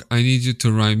 look, I need you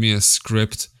to write me a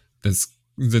script that's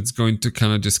going to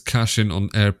kind of just cash in on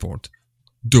airport.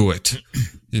 Do it.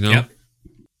 Yep.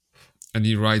 And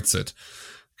he writes it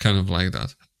kind of like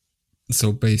that.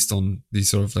 So based on the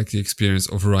sort of like the experience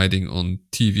of writing on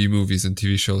TV movies and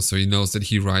TV shows, so he knows that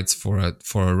he writes for a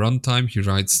runtime. He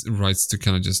writes to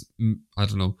kind of just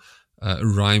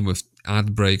rhyme with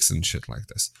ad breaks and shit like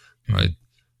this, right?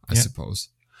 I suppose.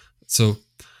 So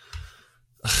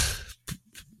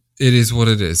it is what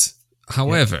it is.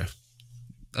 However,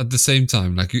 at the same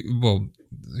time,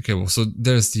 so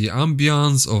there's the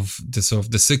ambiance of the sort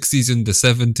of the 60s and the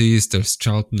 70s. There's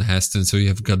Charlton Heston, so you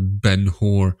have got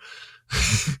Ben-Hur.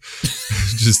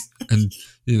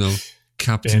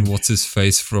 Captain what's his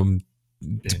face from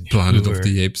Planet of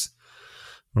the Apes,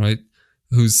 right?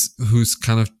 Who's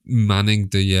kind of manning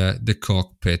the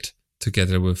cockpit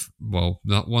together with, well,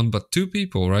 not one but 2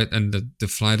 people, right? And the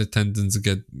flight attendants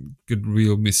get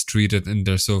real mistreated in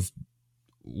their sort of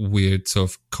weird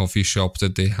sort of coffee shop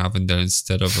that they have in there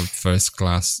instead of a first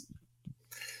class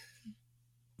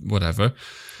whatever.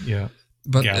 Yeah,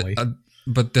 but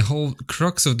but the whole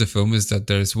crux of the film is that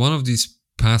there's one of these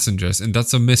passengers, and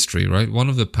that's a mystery, right? One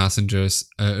of the passengers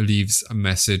leaves a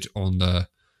message on a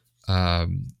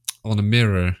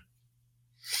mirror.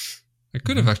 I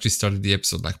could have actually started the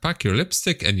episode like, pack your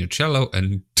lipstick and your cello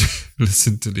and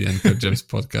listen to the Anchor Gems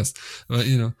podcast. But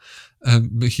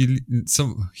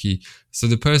so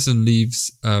the person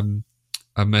leaves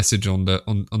a message on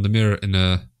the mirror in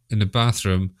a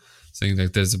bathroom saying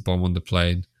like there's a bomb on the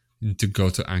plane and to go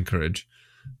to Anchorage.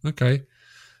 Okay.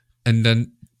 And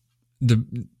then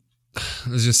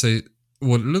let's just say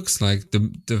what looks like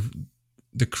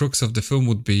the crux of the film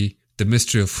would be the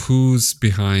mystery of who's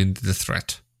behind the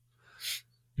threat.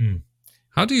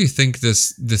 How do you think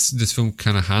this film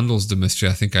kind of handles the mystery?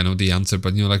 I think I know the answer,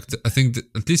 but I think that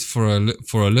at least for a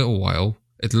little while,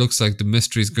 it looks like the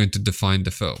mystery is going to define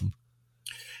the film.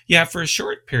 Yeah, for a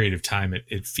short period of time,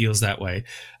 it feels that way.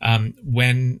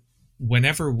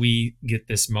 Whenever we get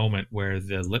this moment where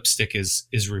the lipstick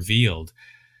is revealed,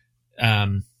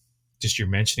 just you're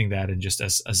mentioning that, and just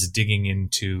us digging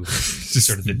into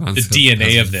sort of the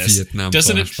DNA of this, Vietnam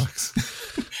doesn't flashbacks.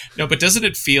 It? No, but doesn't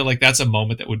it feel like that's a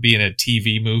moment that would be in a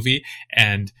TV movie,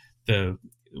 and the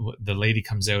lady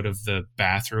comes out of the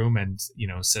bathroom and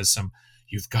says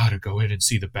you've got to go in and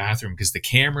see the bathroom because the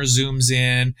camera zooms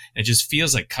in. It just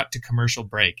feels like cut to commercial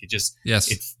break. It just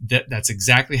that's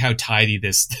exactly how tidy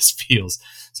this feels.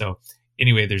 So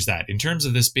anyway, there's that. In terms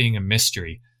of this being a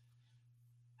mystery,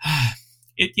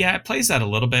 It plays that a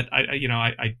little bit.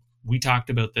 We talked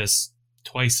about this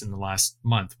twice in the last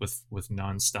month with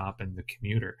Nonstop and The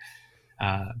Commuter.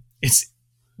 It's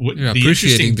what You're the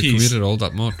appreciating the piece, Commuter all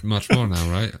that much more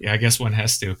now, right? Yeah, I guess one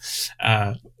has to.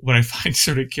 What I find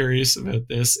sort of curious about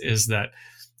this is that,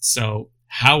 so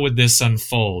how would this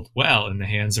unfold? Well, in the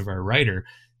hands of our writer,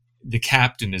 the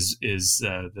captain is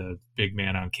the big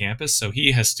man on campus, so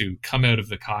he has to come out of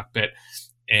the cockpit,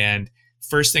 and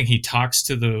first thing he talks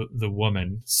to the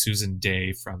woman, Susan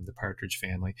Day from the Partridge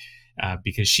Family,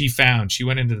 because she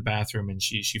went into the bathroom and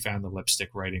she found the lipstick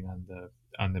writing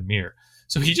on the mirror.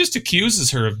 So he just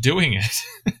accuses her of doing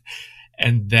it,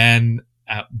 and then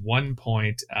at one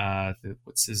point,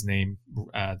 what's his name?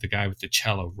 The guy with the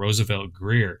cello, Roosevelt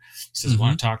Greer, he says,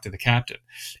 "Want to talk to the captain,"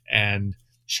 and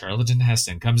Charlton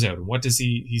Heston comes out, and what does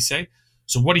he say?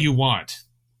 "So what do you want?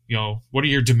 What are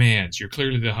your demands? You're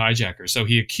clearly the hijacker." So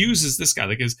he accuses this guy,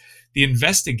 because the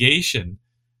investigation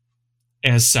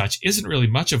as such isn't really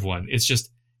much of one. It's just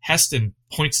Heston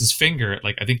points his finger at,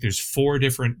 I think there's 4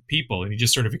 different people, and he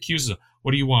just sort of accuses them.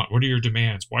 What do you want? What are your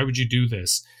demands? Why would you do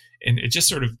this? And it just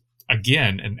sort of,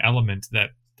 again, an element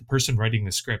that the person writing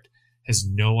the script has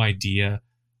no idea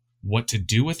what to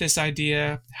do with this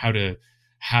idea, how to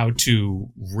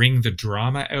wring the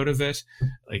drama out of it.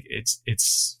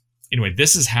 It's anyway,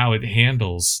 this is how it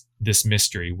handles this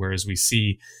mystery. Whereas we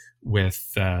see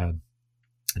with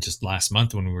just last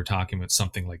month when we were talking about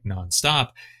something like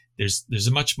Nonstop, there's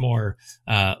a much more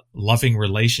loving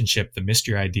relationship the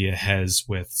mystery idea has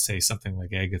with, say, something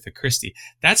like Agatha Christie.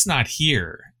 That's not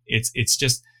here. It's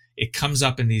just, it comes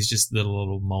up in these just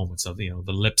little moments of, the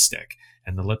lipstick,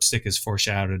 and the lipstick is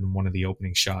foreshadowed in one of the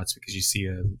opening shots because you see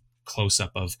a close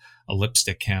up of a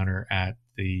lipstick counter at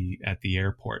the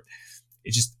airport.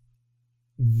 It just,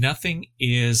 nothing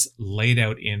is laid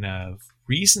out in a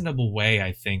reasonable way,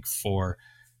 I think, for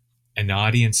an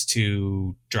audience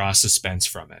to draw suspense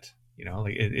from it.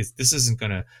 This isn't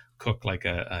going to cook like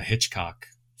a Hitchcock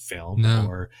film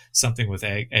or something with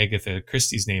Agatha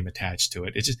Christie's name attached to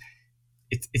it.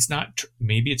 It's not,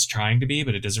 maybe it's trying to be,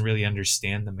 but it doesn't really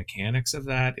understand the mechanics of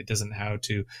that. It doesn't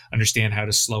understand how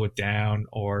to slow it down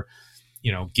or,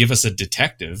 give us a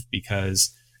detective,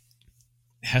 because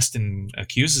Heston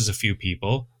accuses a few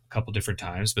people a couple different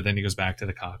times, but then he goes back to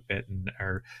the cockpit and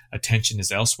our attention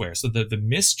is elsewhere. So the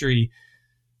mystery,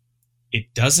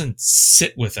 it doesn't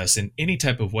sit with us in any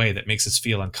type of way that makes us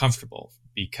feel uncomfortable,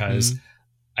 because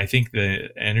I think the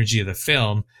energy of the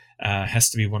film has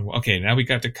to be one, okay, now we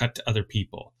got to cut to other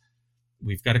people.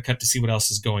 We've got to cut to see what else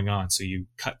is going on. So you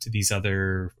cut to these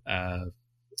other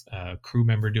crew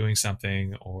member doing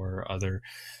something, or other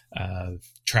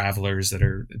travelers that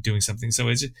are doing something. So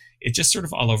it's just sort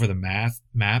of all over the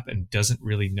map and doesn't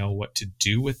really know what to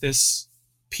do with this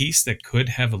piece that could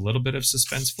have a little bit of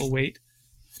suspenseful weight.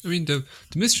 I mean, the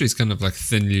mystery is kind of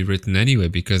thinly written anyway,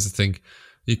 because I think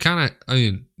you kind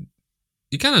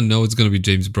of know it's going to be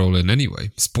James Brolin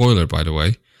anyway. Spoiler, by the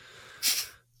way.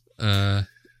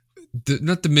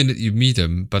 Not the minute you meet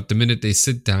him, but the minute they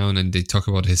sit down and they talk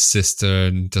about his sister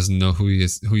and doesn't know who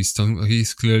he's talking about.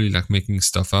 He's clearly making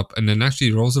stuff up. And then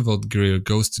actually Roosevelt Greer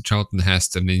goes to Charlton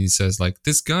Heston and he says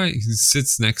this guy who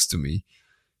sits next to me,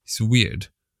 he's weird.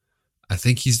 I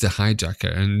think he's the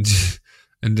hijacker.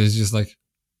 And there's just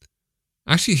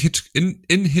actually in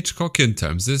Hitchcockian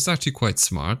terms, this is actually quite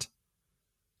smart,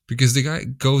 because the guy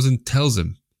goes and tells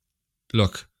him,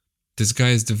 look, this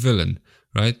guy is the villain,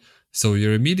 right? So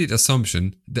your immediate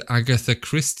assumption, the Agatha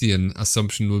Christian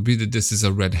assumption, will be that this is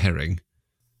a red herring.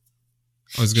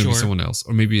 Or it's going to be someone else.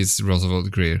 Or maybe it's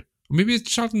Roosevelt Greer. Or maybe it's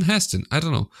Charlton Heston. I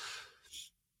don't know.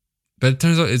 But it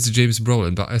turns out it's James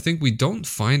Brolin. But I think we don't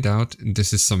find out, and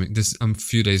I'm a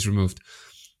few days removed,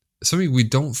 something we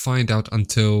don't find out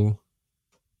until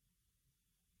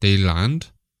they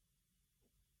land.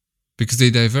 Because they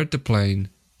divert the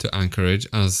plane to Anchorage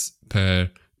as per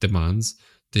demands.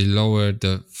 They lower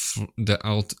the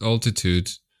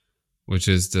altitude, which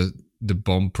is the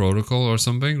bomb protocol or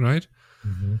something, right?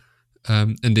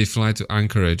 Mm-hmm. And they fly to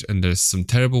Anchorage, and there's some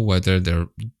terrible weather. They're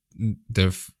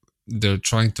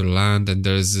trying to land, and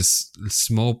there's this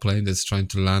small plane that's trying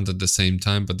to land at the same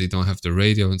time, but they don't have the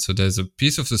radio. And so there's a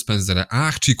piece of suspense that I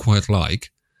actually quite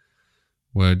like,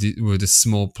 where the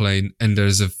small plane, and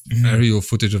there's a aerial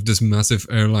footage of this massive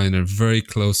airliner very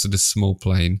close to the small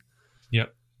plane.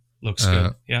 Yep. Looks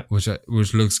good. Yeah,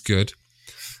 which looks good,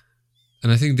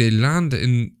 and I think they land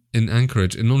in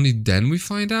Anchorage, and only then we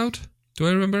find out. Do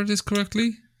I remember this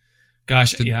correctly?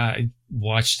 Gosh, yeah, I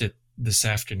watched it this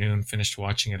afternoon. Finished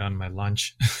watching it on my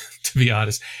lunch, to be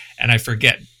honest, and I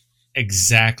forget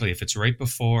exactly if it's right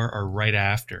before or right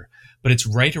after, but it's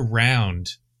right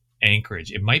around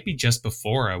Anchorage. It might be just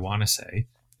before, I want to say.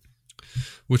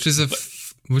 Which is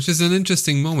which is an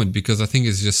interesting moment because I think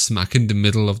it's just smack in the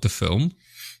middle of the film.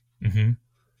 Mm-hmm.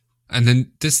 And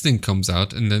then this thing comes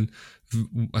out, and then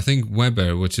I think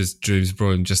Weber, which is James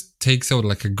Brolin, just takes out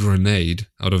like a grenade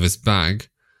out of his bag.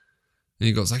 And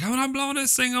he goes like, I'm gonna blow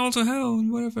this thing all to hell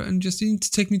and whatever, and just you need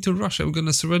to take me to Russia. I'm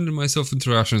gonna surrender myself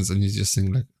into Russians. And he's just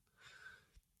saying like,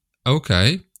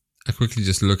 okay. I quickly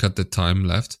just look at the time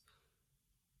left.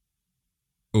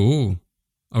 Oh,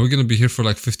 are we gonna be here for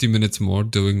like 50 minutes more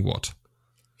doing what?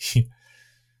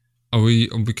 Are we,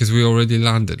 because we already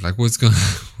landed, like what's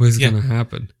gonna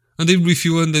happen? And they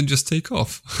refuel and then just take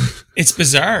off. It's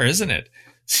bizarre, isn't it?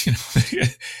 You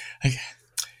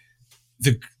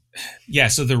know,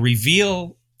 so the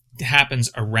reveal happens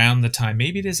around the time,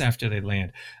 maybe it is after they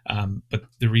land, but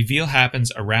the reveal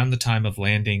happens around the time of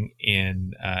landing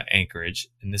in Anchorage,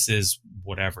 and this is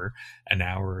whatever, an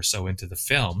hour or so into the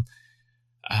film,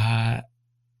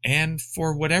 and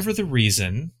for whatever the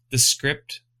reason, the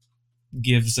script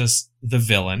gives us the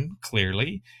villain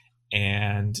clearly,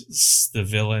 and the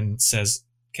villain says,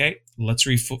 okay, let's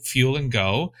refuel and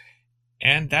go,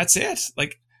 and that's it.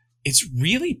 Like, it's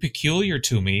really peculiar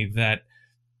to me that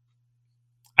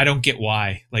I don't get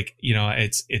why. Like, you know,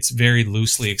 it's very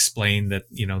loosely explained that,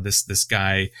 you know, this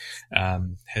guy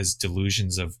has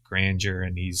delusions of grandeur,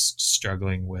 and he's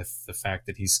struggling with the fact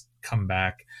that he's come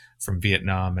back from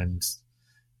Vietnam, and,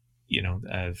 you know,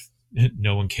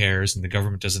 no one cares and the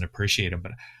government doesn't appreciate him.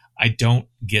 But I don't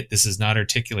get, this is not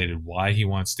articulated why he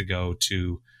wants to go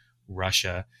to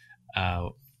Russia.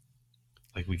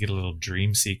 Like, we get a little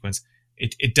dream sequence.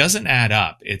 It doesn't add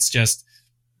up. It's just,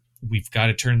 we've got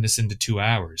to turn this into 2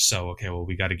 hours. So, okay, well,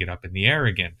 we got to get up in the air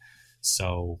again.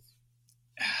 So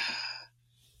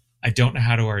I don't know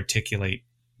how to articulate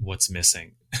what's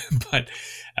missing, but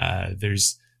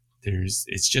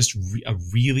it's just a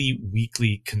really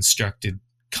weakly constructed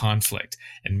conflict.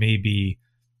 And maybe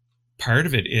part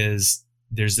of it is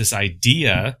there's this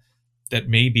idea that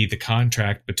maybe the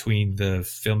contract between the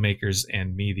filmmakers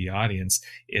and me, the audience,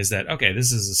 is that, okay,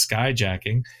 this is a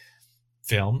skyjacking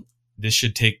film. This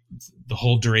should take the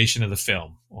whole duration of the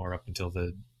film, or up until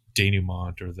the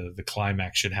denouement or the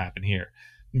climax should happen here.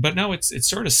 But no, it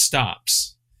sort of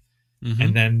stops. Mm-hmm.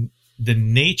 And then the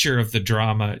nature of the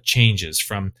drama changes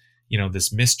from, you know,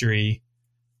 this mystery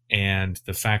and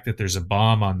the fact that there's a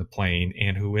bomb on the plane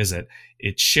and who is it?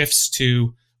 It shifts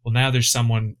to, well, now there's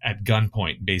someone at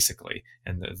gunpoint, basically.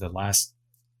 And the last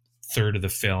third of the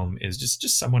film is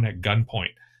just someone at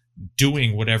gunpoint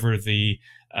doing whatever the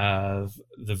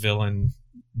villain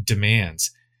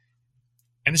demands.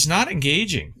 And it's not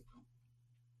engaging.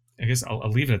 I guess I'll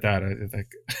leave it at that.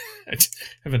 I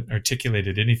haven't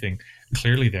articulated anything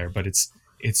clearly there, but it's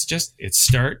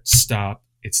start, stop.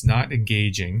 It's not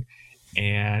engaging.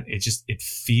 And it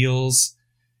feels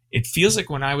like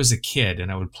when I was a kid and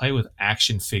I would play with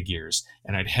action figures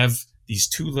and I'd have these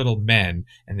two little men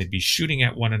and they'd be shooting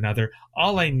at one another.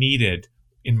 All I needed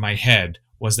in my head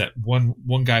was that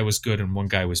one guy was good and one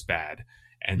guy was bad.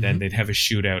 And then they'd have a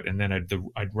shootout, and then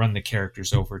I'd run the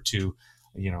characters over to,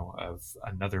 you know, of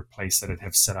another place that I'd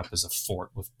have set up as a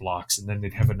fort with blocks, and then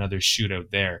they'd have another shootout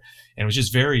there. And it was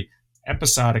just very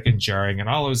episodic and jarring, and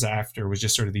all I was after was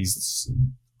just sort of these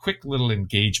quick little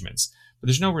engagements. But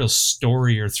there's no real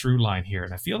story or through line here,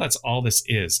 and I feel that's all this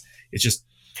is. It's just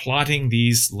plotting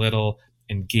these little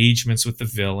engagements with the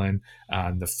villain.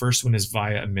 The first one is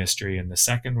via a mystery, and the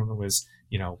second one was,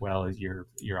 you know, well, you're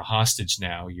a hostage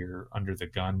now. You're under the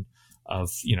gun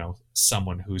of, you know,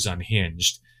 someone who's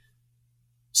unhinged.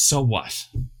 So what?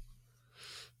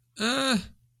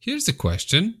 Here's the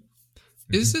question: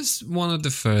 is this one of the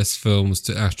first films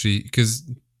to actually? Because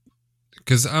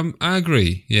I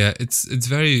agree. Yeah, it's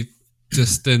very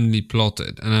just thinly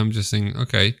plotted, and I'm just saying,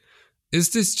 okay, is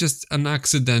this just an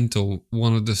accidental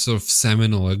one of the sort of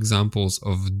seminal examples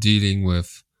of dealing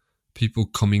with people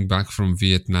coming back from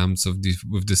Vietnam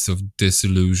with this sort of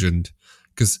disillusioned?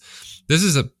 Because this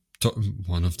is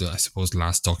one of the, I suppose,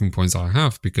 last talking points I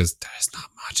have, because there's not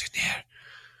much in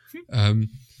here.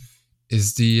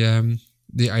 Is the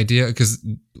idea, because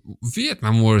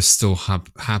Vietnam War is still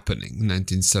happening in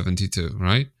 1972,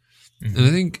 right? Mm-hmm. And I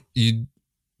think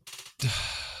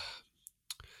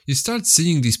you start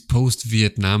seeing these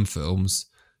post-Vietnam films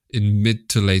in mid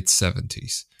to late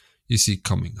 70s. You see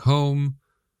Coming Home,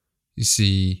 you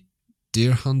see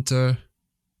Deer Hunter.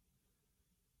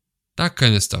 That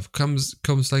kind of stuff comes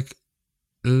like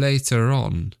later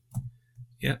on.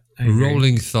 Yeah, I agree.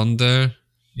 Rolling Thunder.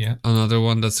 Yeah, another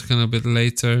one that's kind of a bit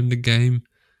later in the game.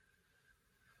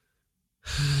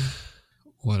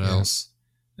 What else?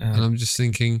 And I'm just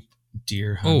thinking,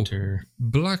 Deer Oh, Hunter.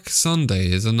 Black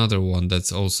Sunday is another one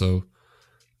that's also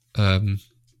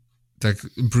like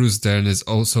Bruce Dern is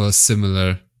also a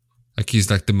similar, like he's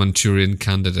like the Manchurian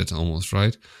candidate almost,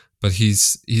 right? But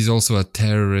he's also a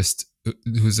terrorist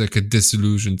who's like a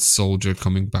disillusioned soldier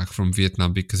coming back from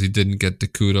Vietnam because he didn't get the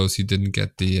kudos, he didn't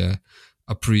get the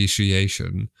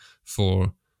appreciation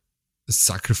for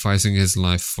sacrificing his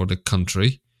life for the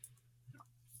country.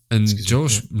 And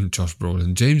James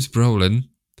Brolin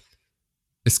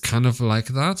is kind of like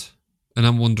that. And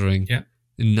I'm wondering,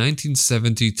 in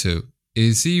 1972,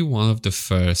 is he one of the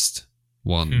first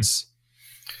ones,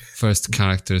 first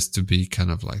characters to be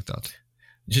kind of like that?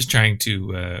 Just trying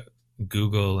to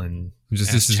Google and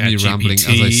this is me rambling as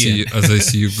I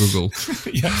see you Google.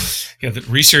 yeah. The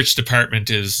research department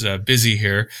is busy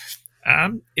here.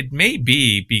 It may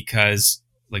be because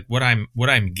like what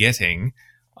I'm getting,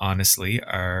 honestly,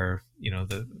 are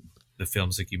the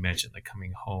films like you mentioned, like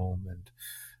Coming Home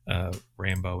and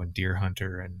Rambo and Deer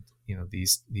Hunter and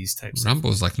these types.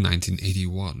 Rambo's like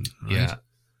 1981, right?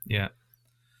 Yeah.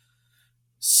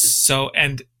 So,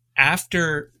 and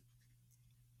after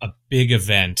a big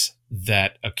event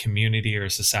that a community or a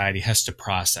society has to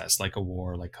process, like a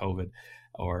war, like COVID,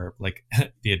 or like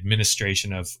the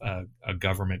administration of a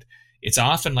government, it's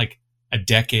often like a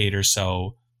decade or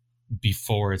so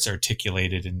before it's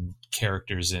articulated in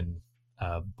characters in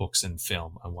books and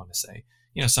film, I want to say.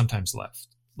 Sometimes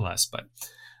less, but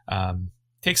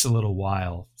takes a little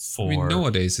while for... I mean,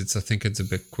 nowadays, I think it's a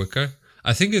bit quicker.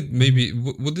 I think it maybe...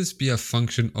 Would this be a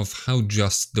function of how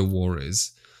just the war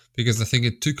is? Because I think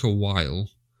it took a while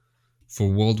for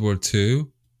World War II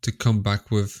to come back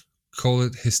with, call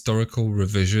it historical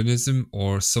revisionism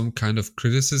or some kind of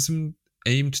criticism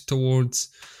aimed towards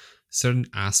certain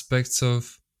aspects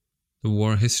of the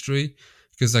war history.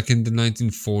 Because like in the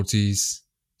 1940s,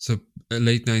 so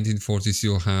late 1940s,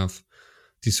 you'll have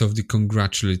the sort of the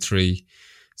congratulatory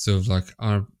sort of like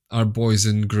our boys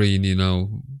in green,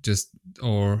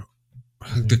 or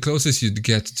the closest you'd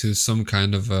get to some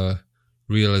kind of a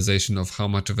realization of how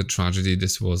much of a tragedy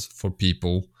this was for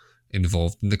people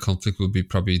involved in the conflict will be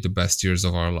probably the best years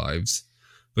of our lives.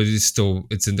 But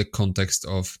it's in the context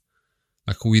of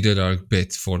like we did our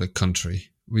bit for the country.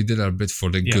 We did our bit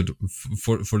for the good,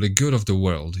 for the good of the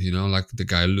world, like the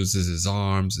guy loses his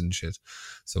arms and shit.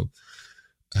 So,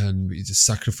 and we just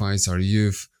sacrifice our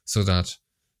youth so that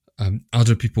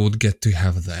other people would get to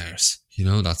have theirs.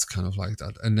 That's kind of like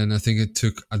that. And then I think it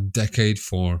took a decade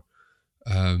for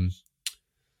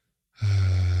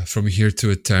From Here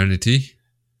to Eternity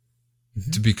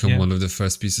to become one of the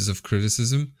first pieces of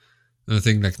criticism. And I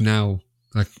think like now,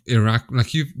 like Iraq,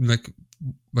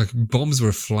 like bombs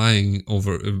were flying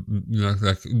over,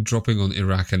 like dropping on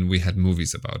Iraq, and we had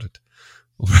movies about it.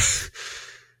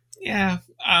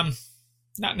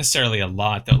 Not necessarily a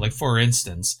lot though. Like for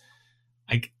instance,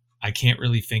 I can't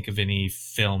really think of any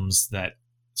films that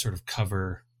sort of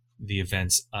cover the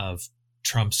events of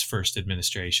Trump's first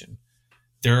administration.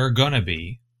 There are gonna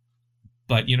be,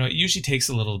 but it usually takes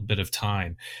a little bit of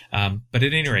time. But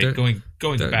at any rate, going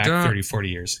back 30, 40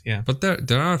 years, yeah. But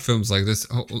there are films like this,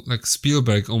 like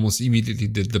Spielberg almost immediately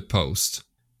did The Post.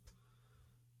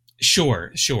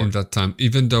 Sure. In that time,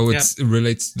 even though it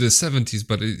relates to the 70s,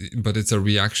 but it's a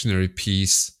reactionary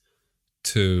piece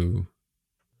to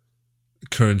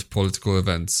current political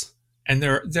events. And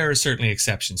there are certainly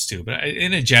exceptions too, but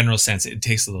in a general sense, it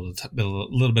takes a little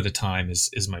bit of time.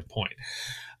 Is my point.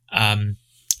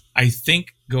 I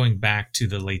think going back to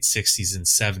the late 60s and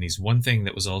 70s, one thing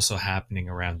that was also happening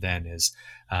around then is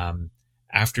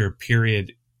after a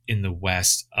period in the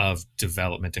West of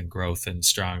development and growth and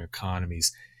strong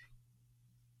economies,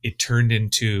 it turned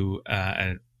into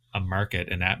a market,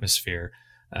 an atmosphere,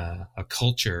 a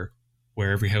culture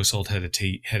where every household had a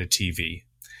TV.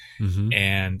 Mm-hmm.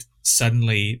 And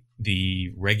suddenly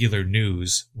the regular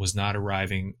news was not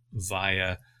arriving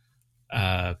via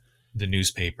the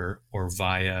newspaper or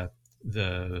via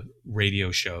the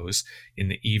radio shows in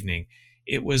the evening.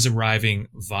 It was arriving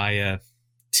via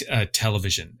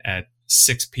television at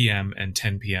 6 p.m. and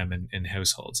 10 p.m. in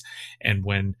households. And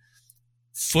when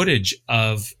footage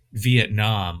of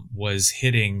Vietnam was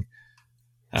hitting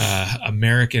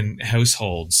American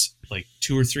households like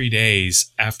 2 or 3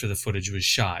 days after the footage was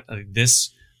shot,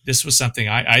 this was something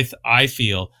I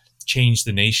feel changed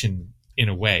the nation in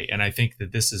a way. And I think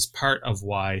that this is part of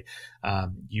why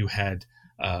you had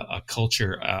a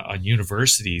culture on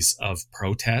universities of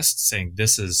protest saying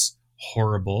this is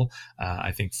horrible.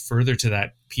 I think further to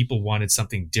that, people wanted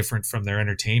something different from their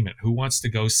entertainment. Who wants to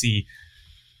go see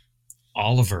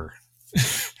Oliver?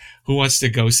 Who wants to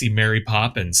go see Mary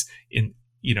Poppins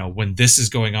when this is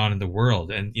going on in the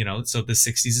world. And, so the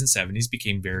 60s and 70s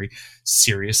became very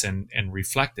serious and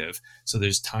reflective. So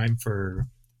there's time for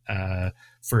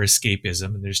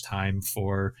escapism, and there's time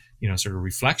for, sort of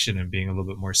reflection and being a little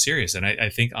bit more serious. And I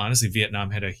think, honestly,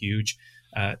 Vietnam had a huge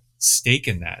stake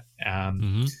in that.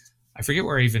 I forget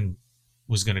where I even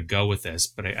was going to go with this,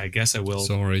 but I guess I will.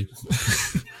 Sorry.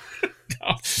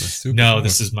 No,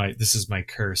 this is my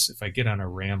curse. If I get on a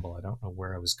ramble, I don't know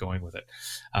where I was going with it.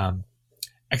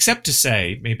 Except to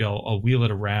say, maybe I'll wheel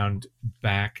it around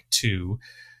back to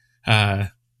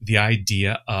the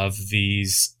idea of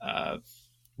these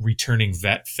returning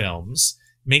vet films.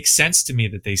 Makes sense to me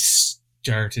that they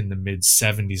start in the mid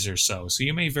 70s or so. So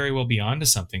you may very well be onto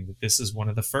something, that this is one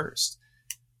of the first.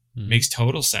 Makes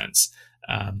total sense.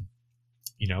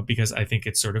 Because I think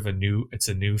it's sort of a new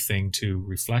thing to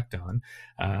reflect on.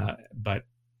 But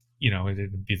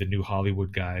it'd be the new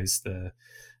Hollywood guys, the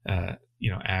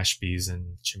Ashbys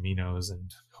and Chiminos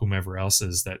and whomever else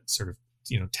is that sort of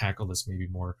tackle this maybe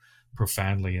more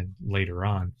profoundly and later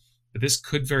on. But this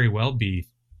could very well be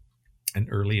an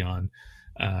early on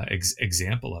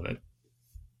example of it.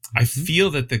 I feel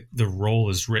that the role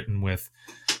is written with,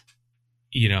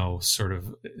 sort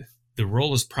of, the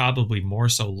role is probably more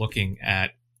so looking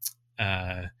at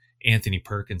Anthony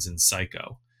Perkins in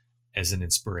Psycho as an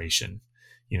inspiration,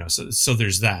 so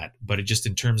there's that. But it just,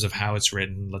 in terms of how it's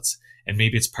written, and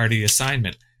maybe it's part of the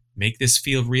assignment, make this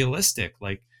feel realistic,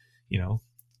 like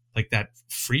that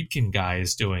Friedkin guy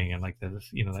is doing, and like that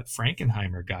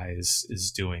Frankenheimer guy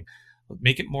is doing.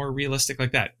 Make it more realistic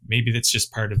like that. Maybe that's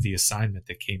just part of the assignment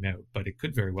that came out, but it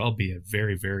could very well be a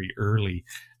very, very early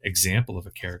example of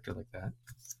a character like that.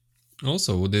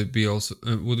 Also, would it be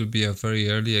a very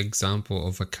early example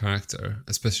of a character,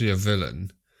 especially a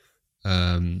villain,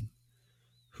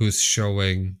 who's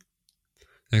showing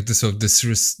like this sort of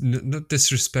not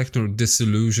disrespect or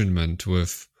disillusionment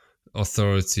with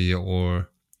authority, or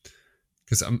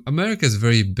because America is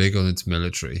very big on its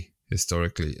military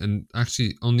historically, and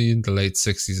actually only in the late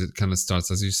 60s it kind of starts,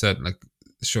 as you said, like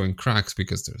showing cracks,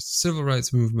 because there's the civil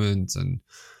rights movement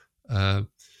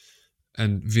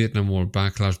and Vietnam War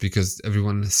backlash, because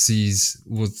everyone sees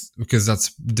because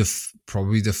that's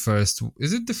probably the first,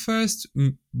 is it the first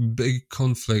big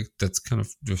conflict that's kind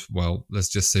of just, well, let's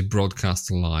just say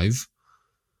broadcast live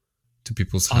to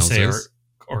people's houses. I'll say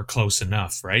or close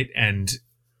enough, right? And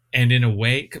in a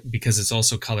way, because it's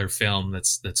also color film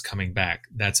that's coming back,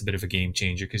 that's a bit of a game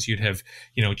changer, because you'd have,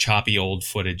 choppy old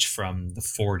footage from the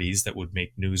 40s that would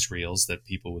make newsreels that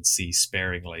people would see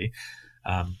sparingly.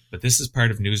 But this is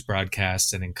part of news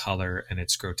broadcasts and in color, and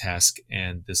it's grotesque,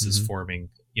 and this is forming,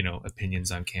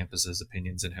 opinions on campuses,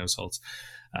 opinions in households.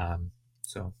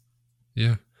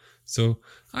 Yeah. So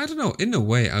I don't know, in a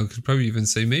way, I could probably even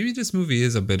say maybe this movie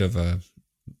is a bit of a,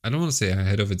 I don't want to say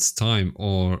ahead of its time,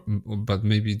 but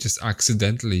maybe just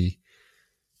accidentally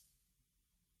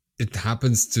it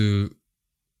happens to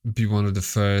be one of the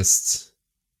first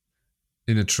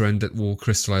in a trend that will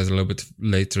crystallize a little bit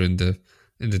later in the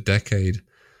decade,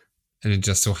 and it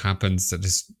just so happens that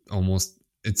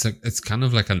it's kind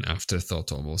of like an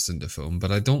afterthought almost in the film,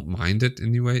 but I don't mind it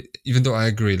anyway, even though I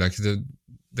agree, like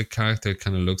the character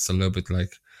kind of looks a little bit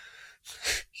like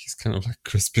he's kind of like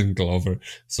Crispin Glover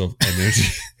sort of energy.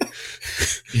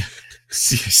 Yeah,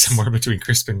 somewhere between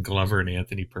Crispin Glover and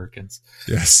Anthony Perkins.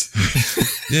 Yes.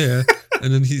 Yeah.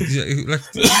 And then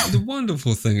the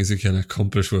wonderful thing is you can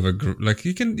accomplish with a group, like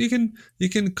you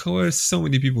can coerce so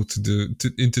many people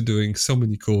into doing so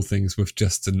many cool things with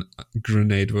just a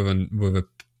grenade with a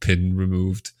pin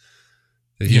removed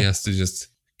that he has to just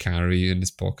carry in his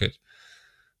pocket.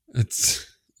 It's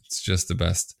just the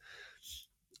best.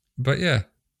 But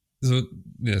so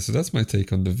that's my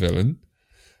take on the villain.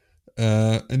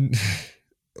 And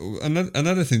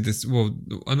another thing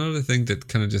that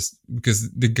kind of just,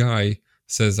 because the guy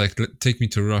says like, take me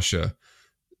to Russia,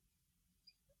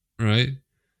 right?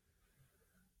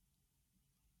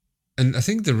 And I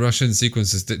think the Russian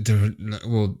sequences that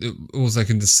it was like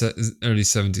in the early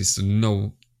 70s, so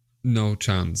no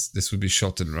chance this would be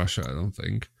shot in Russia, I don't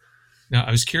think. Now,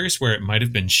 I was curious where it might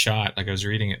have been shot. Like I was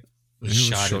reading it was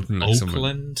shot in like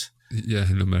Oakland. Yeah,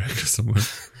 in America somewhere.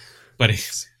 But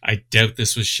I doubt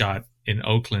this was shot in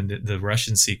Oakland, the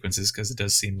Russian sequences, because it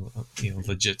does seem,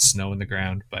 legit snow in the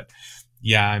ground. But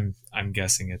yeah, I'm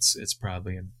guessing it's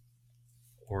probably in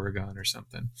Oregon or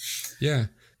something. Yeah,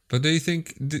 but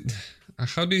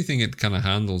how do you think it kind of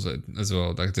handles it as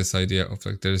well? Like this idea of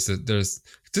like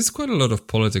there's quite a lot of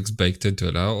politics baked into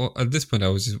it. At this point, I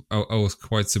was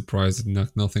quite surprised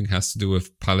that nothing has to do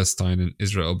with Palestine and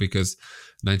Israel, because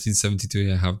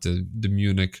 1972 I have the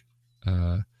Munich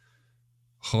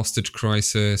hostage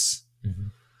crisis. Mm-hmm.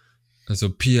 And so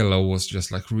PLO was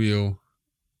just like real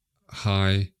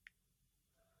high.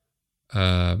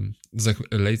 It's like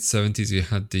late 70s. You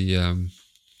had the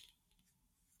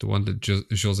one that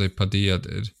Jose Padilla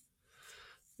did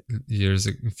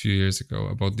a few years ago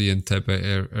about the Entebbe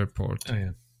airport. Oh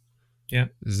yeah, yeah.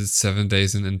 Is it 7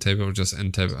 days in Entebbe or just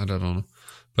Entebbe? I don't know.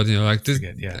 But like this,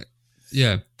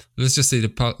 yeah. Let's just say the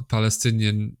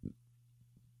Palestinian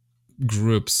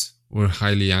groups were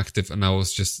highly active, and I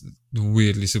was just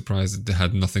weirdly surprised that they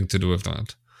had nothing to do with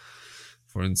that.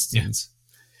 For instance,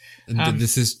 and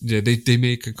this is they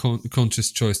make a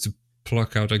conscious choice to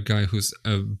pluck out a guy who's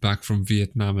back from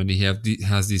Vietnam, and he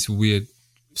has these weird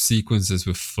sequences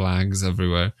with flags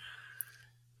everywhere.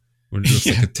 Where it looks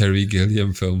like a Terry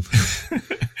Gilliam film.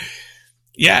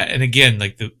 Yeah, and again,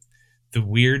 like the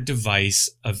weird device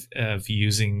of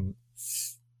using,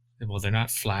 well, they're not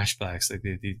flashbacks. Like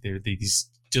they're these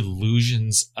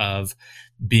delusions of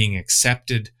being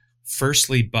accepted,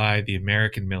 firstly by the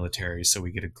American military, so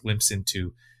we get a glimpse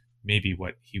into maybe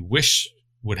what he wished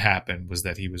would happen was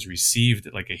that he was received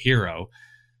like a hero.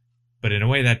 But in a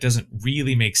way that doesn't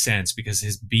really make sense because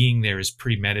his being there is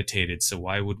premeditated. So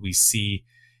why would we see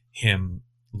him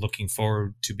looking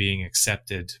forward to being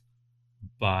accepted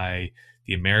by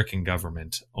the American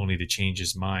government only to change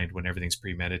his mind when everything's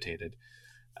premeditated?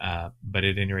 But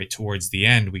at any rate, towards the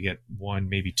end, we get one,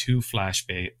 maybe two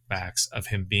flashbacks of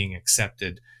him being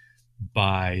accepted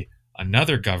by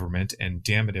another government. And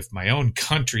damn it, if my own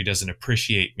country doesn't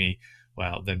appreciate me,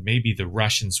 well, then maybe the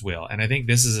Russians will. And I think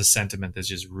this is a sentiment that's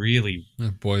just really...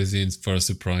 Boy, is he in for a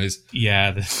surprise.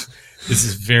 Yeah, this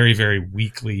is very, very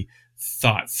weakly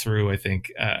thought through, I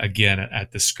think, again,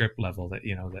 at the script level that,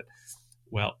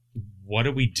 well, what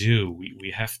do?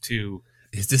 We have to...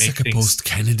 Is this like a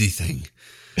post-Kennedy thing?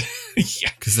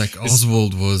 Yeah. Because like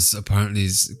Oswald was apparently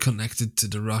connected to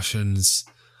the Russians.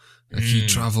 Like he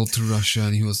traveled to Russia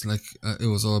and he was like, it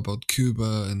was all about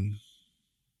Cuba, and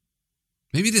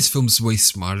maybe this film's way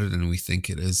smarter than we think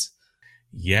it is.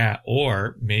 Yeah,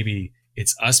 or maybe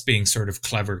it's us being sort of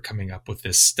clever coming up with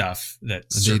this stuff that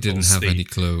they didn't have any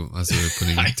clue as they were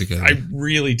putting it together. I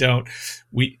really don't.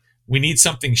 We need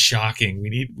something shocking.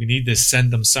 We need to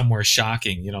send them somewhere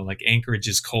shocking. Like Anchorage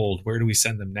is cold. Where do we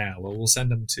send them now? Well, we'll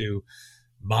send them to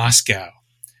Moscow.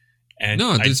 And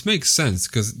this makes sense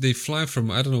because they fly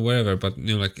from I don't know wherever, but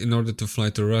like in order to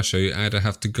fly to Russia, you either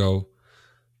have to go.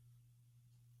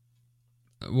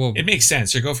 Well, it makes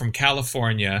sense. You go from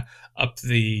California up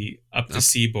the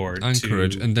seaboard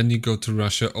Anchorage, and then you go to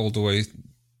Russia all the way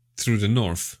through the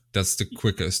north. That's the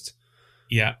quickest.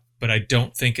 Yeah, but I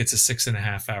don't think it's a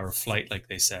 6.5 hour flight like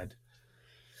they said.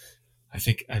 I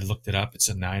think I looked it up. It's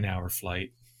a 9-hour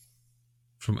flight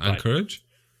from Anchorage.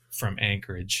 From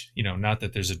Anchorage, not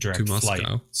that there's a direct flight.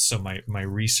 So my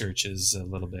research is a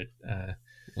little bit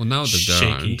well now that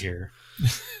shaky here.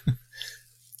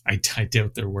 I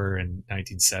doubt there were in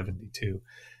 1972.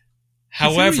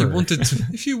 However,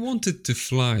 if you wanted to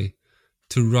fly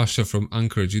to Russia from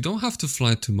Anchorage, you don't have to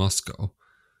fly to Moscow.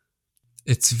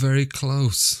 It's very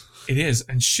close. It is,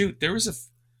 and shoot, there was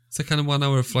it's a kind of 1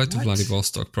 hour flight to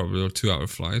Vladivostok, probably, or 2 hour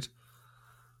flight.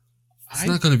 It's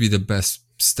not going to be the best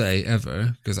stay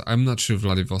ever because I'm not sure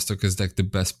Vladivostok is like the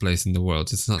best place in the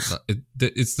world. It's not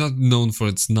it's not known for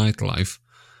its nightlife.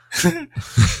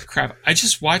 Crap! I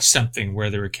just watched something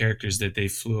where there were characters that they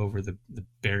flew over the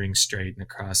Bering Strait and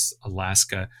across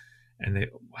Alaska, and it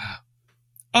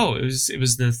was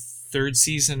the 3rd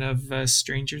season of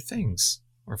Stranger Things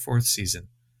or 4th season,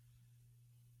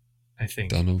 I think.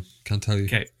 Don't know. Can't tell you.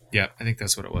 Okay, yeah, I think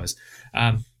that's what it was.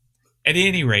 At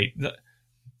any rate,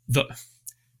 the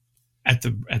at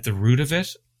the root of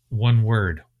it, one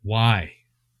word: why?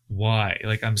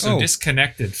 Like I'm so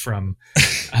disconnected from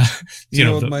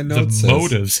the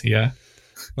motives. Yeah,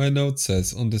 my note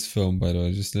says on this film, by the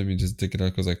way, let me dig it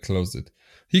out because I closed it.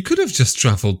 He could have just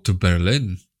traveled to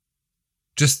Berlin.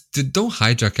 Just don't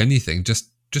hijack anything.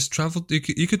 Just travel.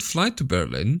 You could fly to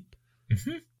Berlin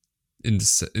in the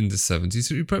 70s.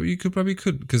 So you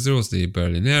could because there was the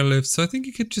Berlin airlift. So I think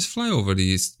you could just fly over to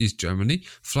East Germany,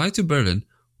 fly to Berlin,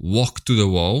 walk to the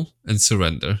wall, and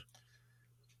surrender.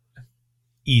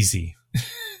 Easy.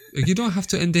 You don't have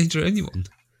to endanger anyone.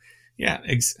 Yeah.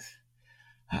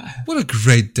 What a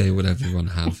great day would everyone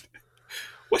have.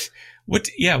 What's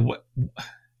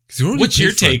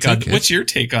your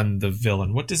take on the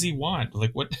villain? What does he want?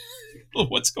 Like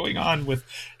what's going on with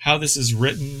how this is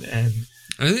written? And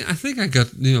I think I got,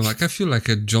 I feel like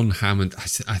a John Hammond.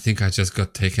 I think I just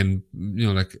got taken,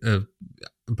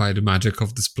 by the magic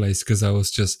of this place because I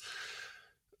was just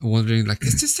wondering, like,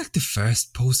 is this like the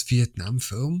first post-Vietnam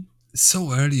film?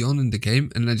 so early on in the game,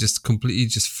 and I just completely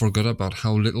just forgot about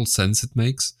how little sense it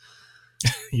makes.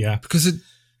 Yeah. Because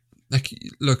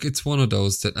it's one of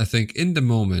those that I think in the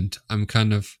moment I'm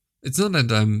kind of. It's not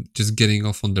that I'm just getting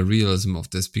off on the realism of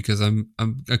this, because I'm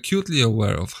acutely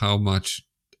aware of how 60s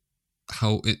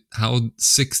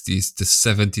to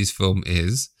 70s film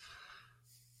is.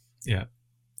 Yeah.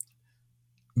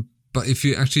 But if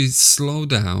you actually slow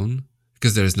down,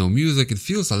 because there's no music, it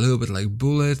feels a little bit like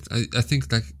Bullet. I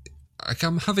think like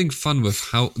I'm having fun with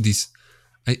how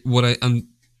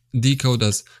decode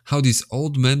as how these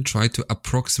old men try to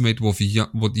approximate what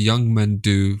young men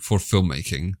do for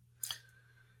filmmaking.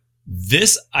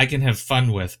 This I can have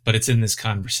fun with, but it's in this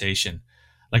conversation.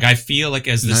 Like, I feel like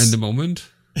as this... Not in the moment?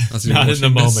 Not in the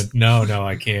moment. No,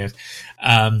 I can't.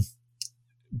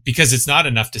 Because it's not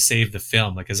enough to save the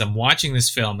film. Like, as I'm watching this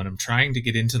film and I'm trying to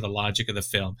get into the logic of the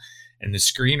film, and the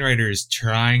screenwriter is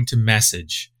trying to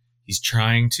message, he's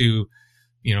trying to,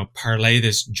 parlay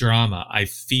this drama, I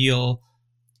feel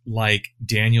like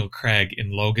Daniel Craig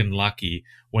in Logan Lucky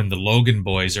when the Logan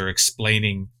boys are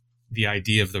explaining the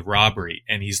idea of the robbery,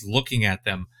 and he's looking at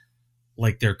them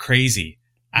like they're crazy.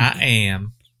 I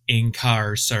am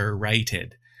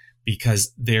incarcerated,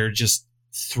 because they're just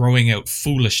throwing out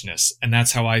foolishness. And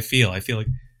that's how I feel. I feel like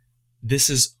this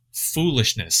is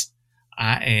foolishness.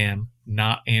 I am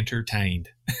not entertained.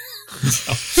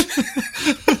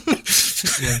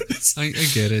 Yeah, I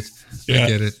get it. Yeah. I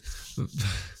get it.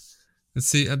 Let's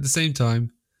see, at the same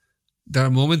time, there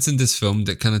are moments in this film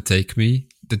that kind of take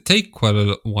quite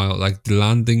a while, like the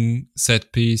landing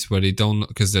set piece where they don't,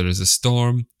 because there is a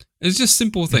storm. It's just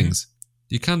simple things.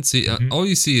 You can't see, all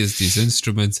you see is these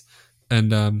instruments,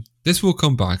 and this will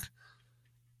come back.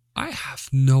 I have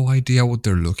no idea what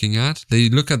they're looking at. They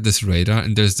look at this radar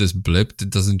and there's this blip that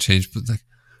doesn't change, but like,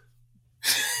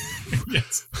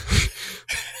 Yes.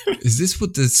 is this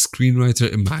what the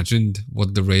screenwriter imagined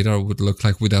what the radar would look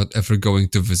like without ever going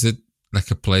to visit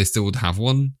like a place that would have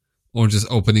one, or just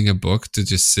opening a book to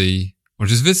just see, or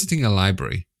just visiting a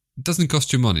library? It doesn't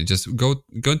cost you money. Just go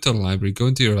into a library, go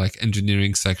into your like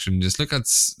engineering section, just look at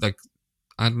like,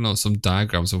 I don't know, some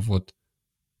diagrams of what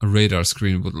a radar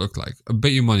screen would look like. I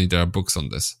bet you money there are books on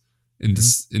this in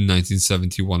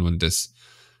 1971 when this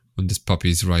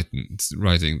puppy is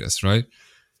writing this, right?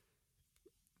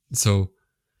 So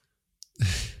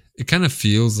it kind of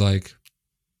feels like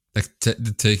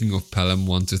the taking of Pelham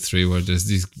 1 to 3, where there's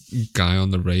this guy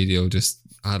on the radio just,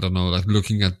 I don't know, like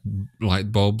looking at light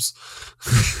bulbs.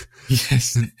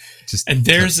 Yes. And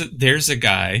there's a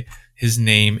guy, his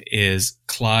name is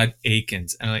Claude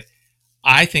Akins. And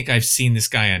I think I've seen this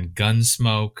guy on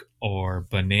Gunsmoke or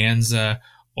Bonanza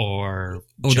or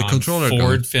John the controller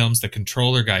Ford guy. films, the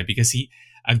controller guy, because he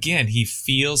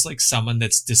feels like someone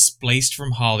that's displaced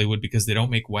from Hollywood because they don't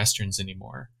make Westerns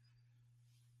anymore.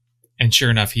 And sure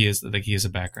enough, he has a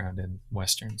background in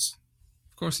Westerns.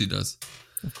 Of course he does.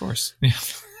 Of course. Yeah.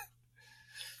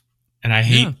 And I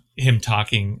hate him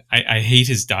talking. I hate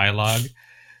his dialogue.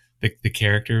 The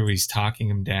character, he's talking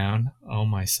him down. Oh,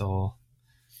 my soul.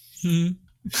 I mean,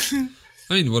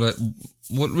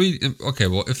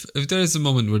 if there is a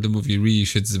moment where the movie really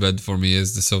shits the bed for me,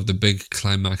 is the sort of the big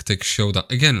climactic showdown.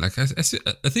 Again, like I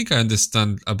think I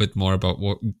understand a bit more about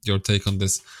what your take on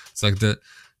this. It's like the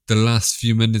last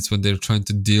few minutes when they're trying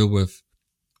to deal with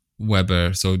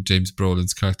Weber, so James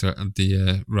Brolin's character, at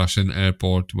the Russian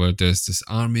airport, where there's this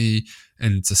army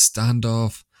and it's a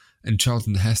standoff, and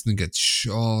Charlton Heston gets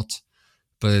shot,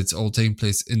 but it's all taking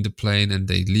place in the plane, and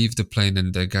they leave the plane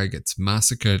and the guy gets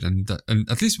massacred. And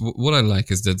at least what I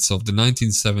like is that sort of the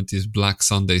 1970s Black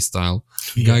Sunday style.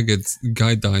 Yeah.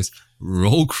 Guy dies.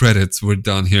 Roll credits. We're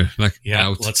done here. Like, yeah,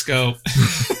 out. Let's go.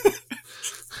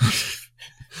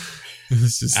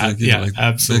 It's just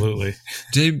absolutely.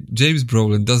 Like, James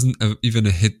Brolin doesn't even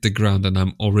hit the ground, and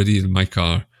I'm already in my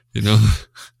car.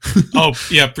 Oh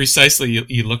yeah, precisely.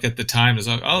 You look at the time. It's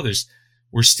like,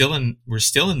 we're still in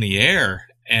the air.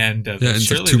 And it's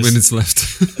like 2 minutes left.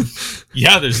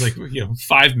 Yeah, there's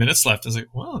 5 minutes left. I was like,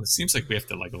 well, it seems like we have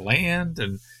to land,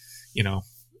 and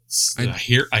a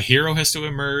hero has to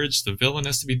emerge, the villain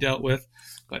has to be dealt with.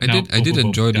 But I did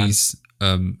enjoy these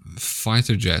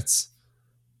fighter jets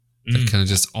that kind of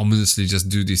just ominously just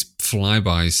do these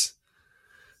flybys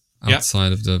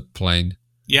outside of the plane.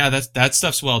 Yeah, that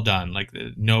stuff's well done. Like,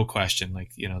 no question.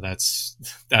 Like,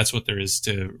 that's what there is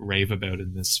to rave about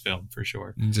in this film for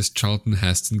sure. And just Charlton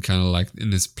Heston kind of like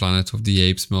in his Planet of the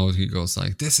Apes mode. He goes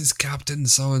like, "This is Captain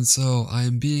So-and-so. I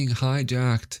am being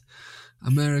hijacked.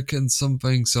 American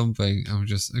something. I'm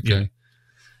just, okay.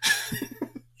 Yeah.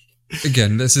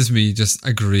 Again, this is me just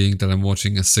agreeing that I'm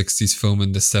watching a 60s film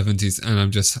in the 70s, and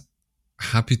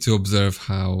happy to observe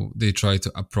how they try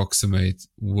to approximate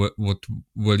what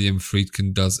William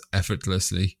Friedkin does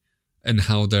effortlessly, and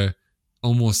how they're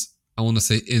almost, I want to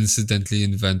say, incidentally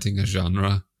inventing a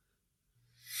genre.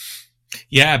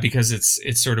 Yeah, because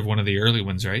it's sort of one of the early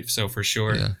ones, right? So for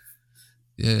sure.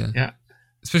 Yeah.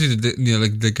 Especially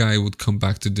the guy would come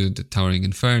back to do the Towering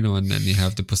Inferno, and then you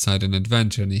have the Poseidon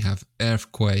Adventure, and you have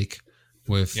Earthquake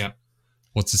with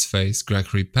what's his face,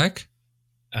 Gregory Peck.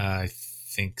 I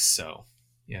think so.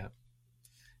 Yeah.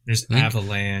 There's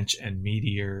Avalanche and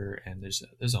Meteor, and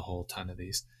there's a whole ton of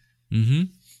these. Mm-hmm.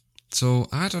 So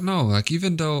I don't know. Like,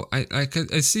 even though I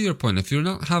see your point, if you're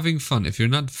not having fun, if you're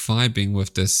not vibing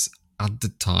with this at the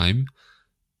time,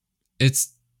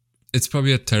 it's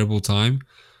probably a terrible time.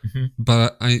 Mm-hmm.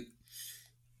 But I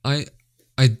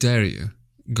dare you,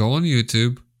 go on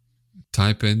YouTube,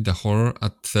 type in The Horror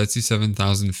at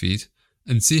 37,000 feet,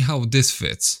 and see how this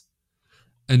fits.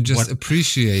 And just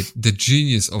appreciate the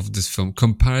genius of this film.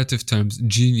 Comparative terms,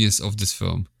 genius of this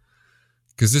film.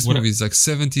 Because this movie is like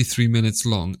 73 minutes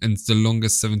long, and it's the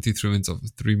longest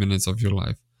 3 minutes of your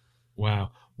life.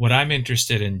 Wow. What I'm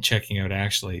interested in checking out,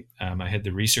 actually, I had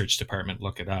the research department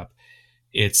look it up.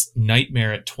 It's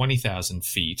Nightmare at 20,000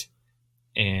 feet,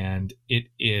 and it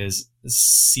is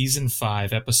season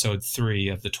 5, episode 3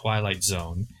 of The Twilight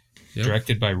Zone,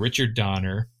 directed by Richard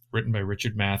Donner, written by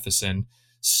Richard Matheson,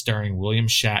 starring William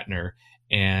Shatner,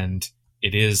 and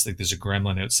it is like there's a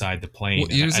gremlin outside the plane.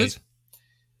 What year is it?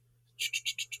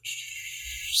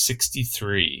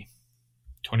 63,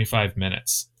 25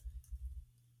 minutes.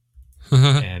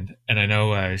 and I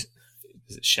know is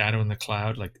it Shadow in the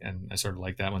Cloud, and I sort of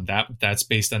like that one. That's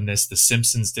based on this. The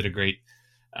Simpsons did a great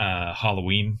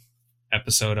Halloween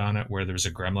episode on it, where there was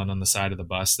a gremlin on the side of the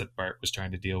bus that Bart was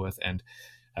trying to deal with. And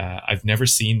I've never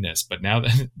seen this, but now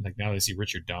that I see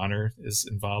Richard Donner is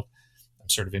involved, I'm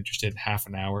sort of interested. Half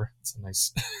an hour. It's a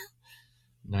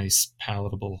nice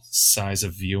palatable size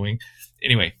of viewing.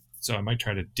 Anyway, so I might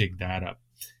try to dig that up.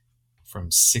 From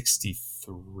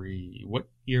 63. What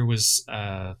year was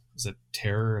it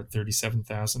Terror at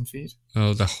 37,000 feet?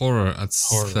 Oh, The Horror at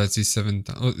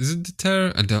 37,000. Oh, is it the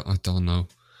Terror? I don't know.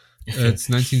 It's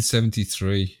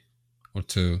 1973 or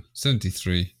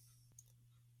 73.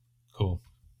 Cool.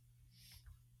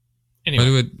 Anyway. By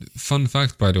the way, fun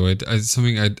fact, it's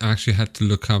something I actually had to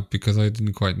look up because I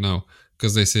didn't quite know.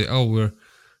 Because they say, oh, we're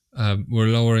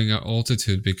lowering our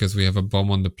altitude because we have a bomb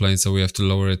on the plane, so we have to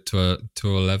lower it to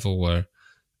a level where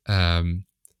the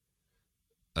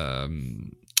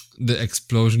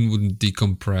explosion wouldn't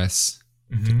decompress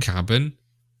the cabin.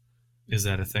 Is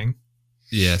that a thing?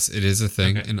 Yes, it is a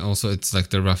thing. Okay. And also it's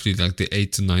like roughly the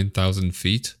 8,000 to 9,000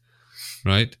 feet,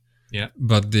 right? Yeah.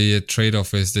 But the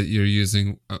trade-off is that you're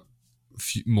using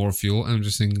more fuel. I'm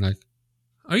just thinking,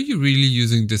 are you really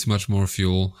using this much more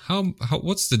fuel?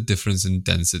 What's the difference in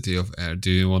density of air?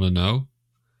 Do you want to know?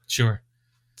 Sure.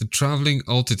 The traveling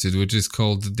altitude, which is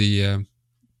called the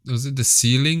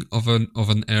ceiling of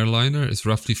an airliner, is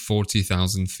roughly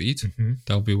 40,000 feet. Mm-hmm.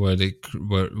 That'll be where they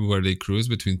cruise,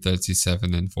 between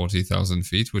 37 and 40,000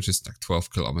 feet, which is like 12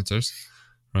 kilometers,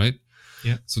 right?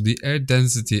 Yeah. So the air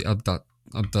density at that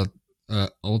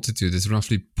altitude is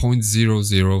roughly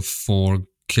 0.004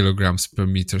 kilograms per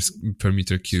meter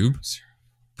cube.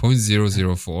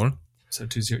 0.004. So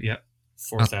 20, yeah.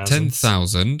 4,000. At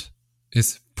 10,000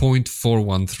 is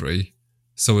 0.413.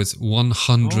 So it's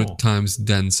 100 times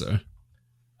denser.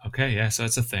 Okay, yeah, so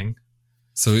that's a thing.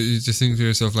 So you just think to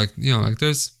yourself,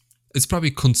 it's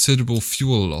probably considerable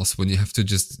fuel loss when you have to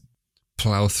just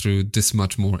plow through this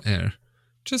much more air.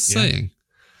 Just saying.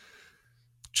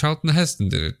 Charlton Heston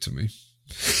did it to me.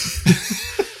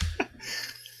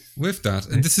 With that,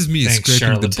 and this is me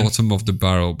scraping the bottom of the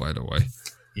barrel, by the way.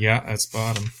 Yeah, that's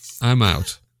bottom. I'm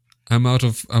out. I'm out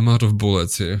of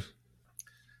bullets here.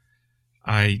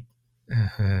 I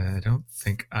don't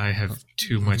think I have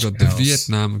too much. I've got the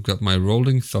Vietnam. I've got my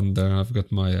Rolling Thunder. I've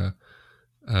got my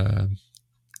I've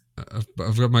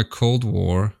got my Cold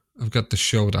War. I've got the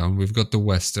Showdown. We've got the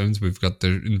Westerns. We've got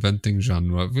the inventing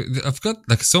genre. I've got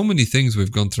so many things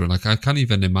we've gone through. I can't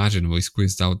even imagine we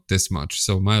squeezed out this much.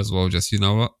 So might as well just,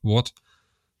 what?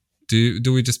 Do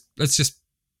we just let's just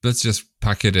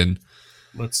pack it in.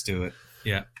 Let's do it.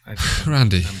 Yeah.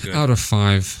 Randy, out of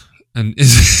 5, and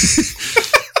is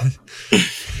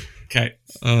okay.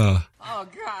 Oh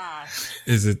God!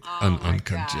 Is it an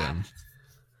uncut gem?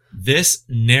 This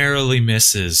narrowly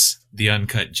misses the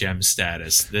uncut gem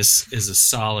status. This is a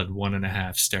solid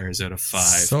 1.5 stars out of 5.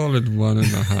 Solid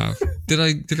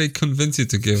 1.5. Did I convince you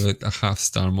to give it a half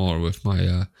star more with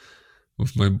my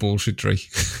bullshitry?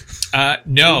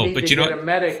 No, but you know, a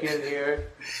medic in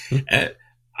here.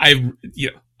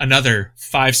 another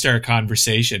 5-star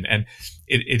conversation, and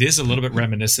it is a little bit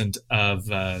reminiscent of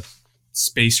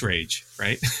Space Rage,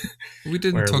 right? We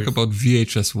didn't talk about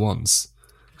VHS once.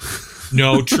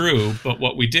 No, true. But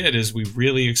what we did is we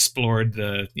really explored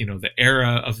the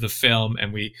era of the film,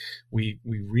 and we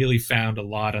really found a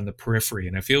lot on the periphery.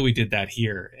 And I feel we did that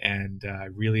here, and I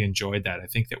really enjoyed that. I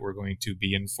think that we're going to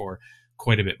be in for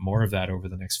quite a bit more of that over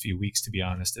the next few weeks, to be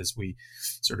honest, as we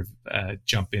sort of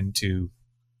jump into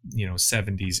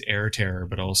 70s air terror,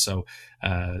 but also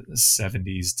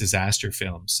 70s disaster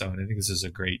films. So I think this is a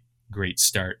great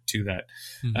start to that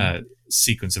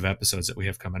sequence of episodes that we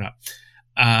have coming up.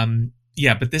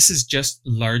 But this is just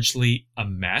largely a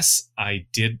mess. I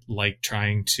did like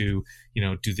trying to,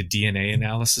 do the DNA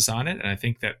analysis on it. And I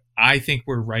think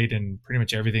we're right in pretty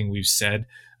much everything we've said.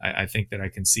 I think that I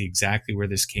can see exactly where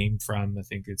this came from. I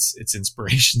think its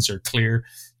inspirations are clear.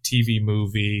 TV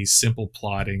movie, simple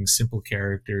plotting, simple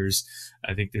characters.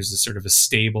 I think there's a sort of a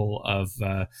stable of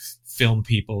film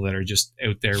people that are just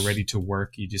out there ready to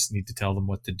work. You just need to tell them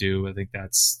what to do. I think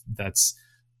that's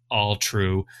all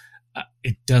true.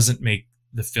 It doesn't make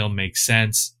the film make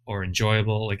sense or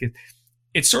enjoyable. Like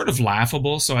it's sort of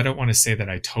laughable. So I don't want to say that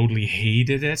I totally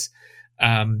hated it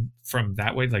from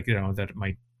that way. Like, that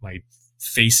my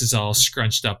face is all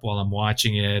scrunched up while I'm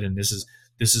watching it, and this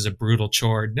is a brutal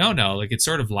chore. No, like it's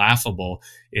sort of laughable.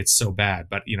 It's so bad,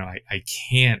 but I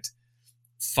can't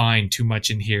find too much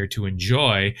in here to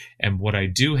enjoy. And what I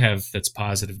do have that's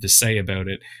positive to say about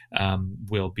it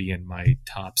will be in my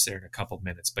tops there in a couple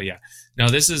minutes. But yeah, no,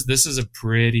 this is a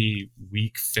pretty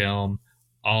weak film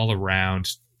all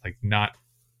around. Like, not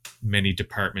many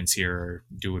departments here are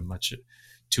doing much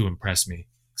to impress me,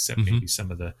 except maybe some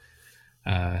of the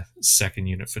second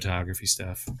unit photography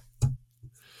stuff.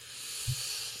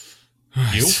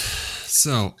 Right. You?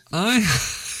 So I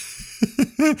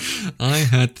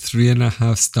had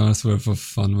 3.5 stars worth of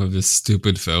fun with this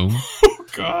stupid film. Oh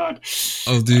God!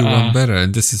 I'll do one better,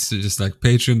 and this is just like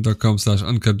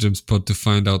patreon.com/uncutgemspod to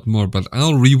find out more. But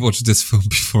I'll rewatch this film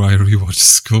before I rewatch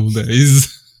School Days.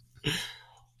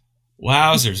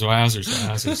 Wowzers!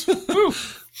 Woo.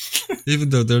 Even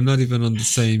though they're not even on the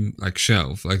same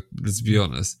shelf, let's be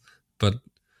honest. But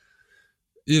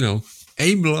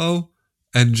aim low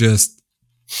and just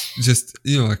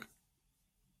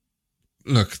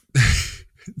look,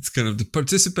 it's kind of the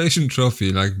participation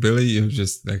trophy. Like, Billy, you're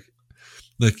just like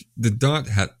the dart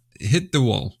had hit the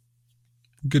wall.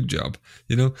 Good job.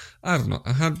 I don't know.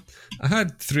 I had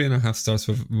 3.5 stars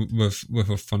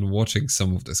with fun watching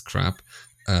some of this crap,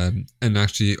 and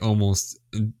actually almost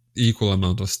equal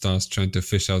amount of stars trying to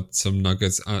fish out some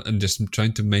nuggets and just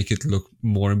trying to make it look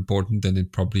more important than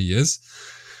it probably is.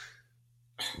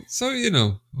 So,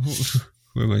 who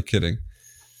am I kidding?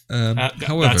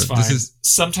 However, that's fine. this is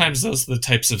sometimes those are the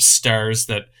types of stars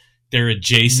that they're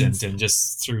adjacent and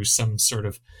just through some sort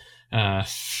of, I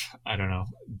don't know,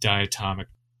 diatomic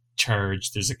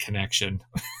charge, there's a connection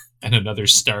and another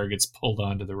star gets pulled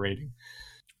onto the rating.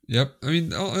 Yep. I mean,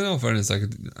 in all fairness,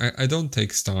 I don't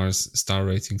take star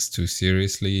ratings too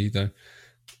seriously either.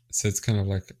 So it's kind of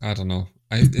I don't know.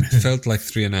 It felt like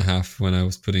 3.5 when I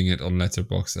was putting it on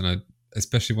Letterboxd, and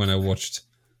especially when I watched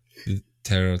the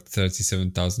Terror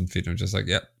 37,000 feet, I'm just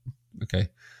yeah, okay.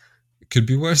 It could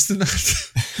be worse than that.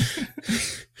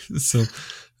 So,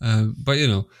 but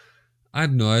I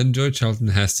don't know. I enjoy Charlton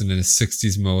Heston in his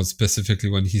 60s mode, specifically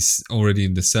when he's already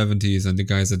in the 70s, and the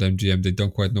guys at MGM, they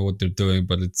don't quite know what they're doing,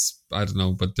 but I don't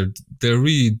know, but they're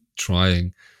really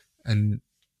trying. And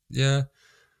yeah,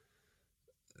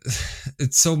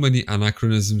 it's so many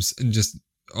anachronisms and just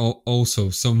also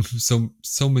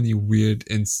so many weird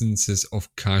instances of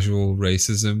casual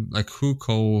racism. Like, who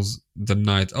calls the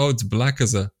knight, oh, it's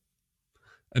Blackadder,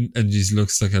 and he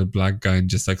looks like a black guy and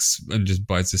just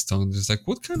bites his tongue. Just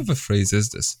what kind of a phrase is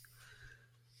this?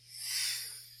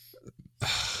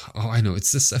 Oh, I know,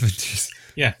 it's the 70s.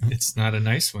 Yeah, it's not a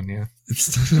nice one. Yeah,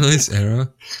 it's not a nice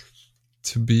era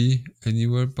to be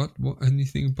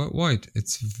anything but white.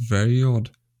 It's very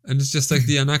odd. And it's just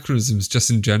the anachronisms just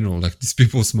in general, these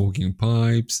people smoking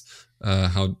pipes,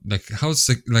 how lax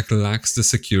the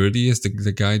security is.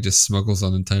 The guy just smuggles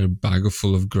an entire bag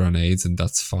full of grenades, and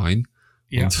that's fine.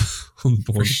 Yeah, on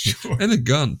board, sure. And a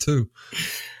gun too.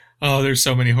 Oh, there's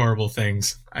so many horrible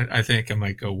things. I think I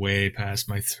might go way past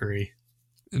my 3.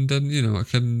 And then I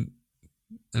can,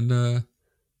 and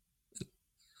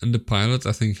the pilot,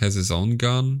 I think, has his own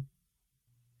gun.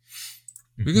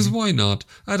 Because why not?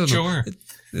 I don't know. Sure.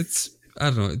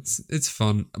 I don't know. It's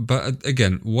fun, but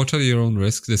again, watch at your own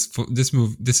risk. This is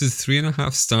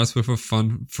 3.5 stars worth of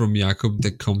fun from Jakub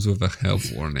that comes with a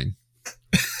health warning.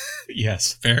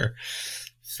 Yes, fair.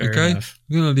 Fair okay, enough.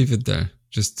 I'm gonna leave it there.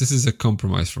 Just this is a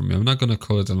compromise for me. I'm not gonna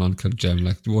call it an uncut gem.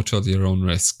 Like, watch out your own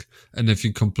risk. And if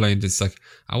you complained, it's like,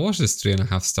 I watched this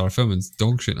 3.5 star film and it's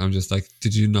dog shit. I'm just like,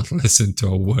 did you not listen to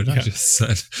a word I just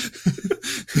said?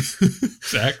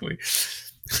 Exactly.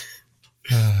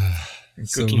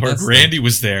 So Good Lord, that's Randy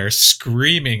was there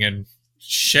screaming and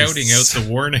shouting out the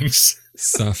warnings.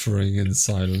 suffering in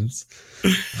silence.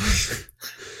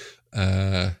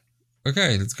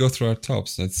 Okay, let's go through our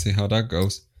tops. Let's see how that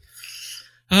goes.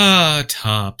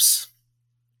 Tops.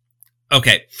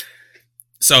 Okay.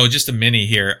 So just a mini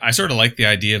here. I sort of like the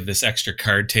idea of this extra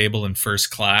card table in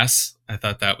first class. I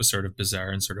thought that was sort of bizarre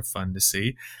and sort of fun to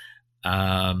see.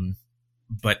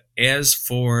 But as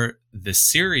for the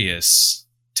serious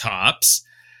tops,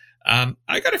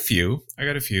 I got a few.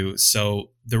 So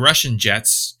the Russian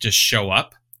jets just show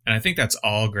up, and I think that's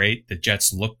all great. The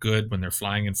jets look good when they're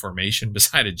flying in formation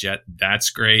beside a jet. That's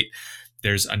great.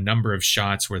 There's a number of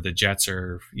shots where the jets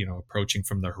are, approaching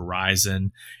from the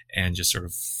horizon and just sort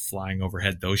of flying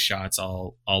overhead. Those shots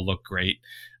all look great.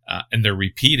 And they're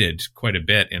repeated quite a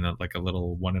bit in a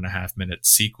little 1.5 minute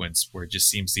sequence where it just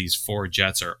seems these 4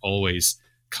 jets are always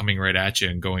coming right at you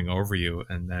and going over you.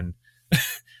 And then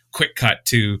quick cut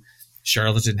to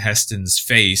Charlton Heston's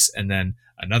face, and then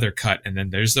another cut. And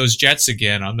then there's those jets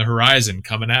again on the horizon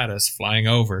coming at us, flying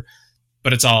over.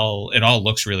 But it all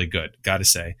looks really good, gotta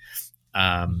say.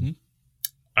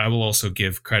 I will also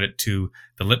give credit to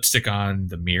the lipstick on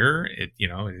the mirror. It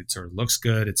sort of looks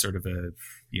good. It's sort of a,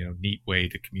 neat way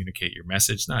to communicate your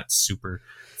message. Not super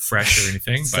fresh or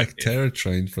anything, It's but like Terror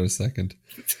Train for a second.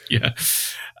 Yeah.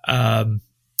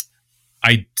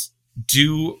 I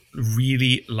do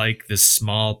really like the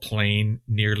small plane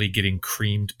nearly getting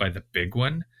creamed by the big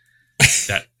one.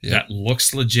 That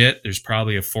looks legit. There's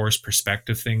probably a forced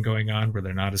perspective thing going on where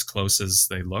they're not as close as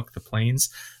they look, the planes,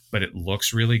 but it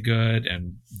looks really good.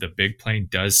 And the big plane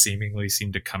does seem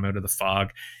to come out of the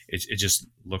fog. It just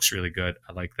looks really good.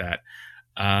 I like that.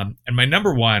 And my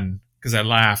number one, because I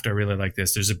laughed, I really like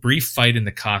this. There's a brief fight in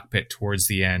the cockpit towards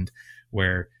the end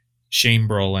where Shane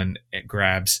Brolin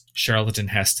grabs Charlton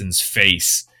Heston's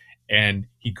face, and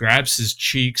he grabs his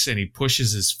cheeks and he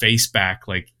pushes his face back.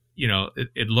 Like,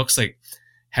 it looks like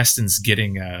Heston's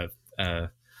getting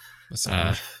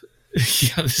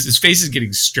his face is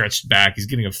getting stretched back. He's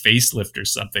getting a facelift or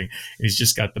something. And he's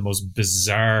just got the most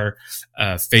bizarre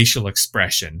facial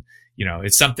expression.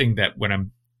 It's something that when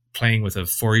I'm playing with a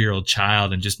 4-year-old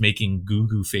child and just making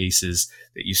goo faces,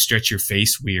 that you stretch your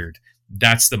face weird.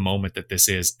 That's the moment that this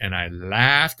is. And I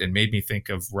laughed and made me think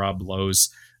of Rob Lowe's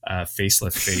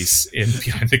facelift face in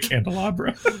Behind the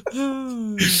Candelabra.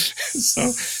 So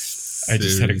I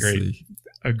just had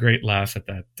a great laugh at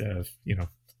that,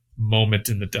 moment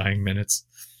in the dying minutes.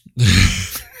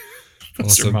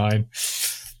 Those are mine.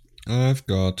 I've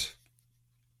got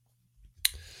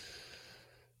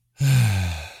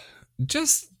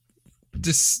just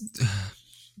this,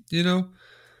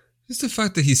 just the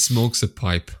fact that he smokes a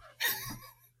pipe.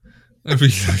 I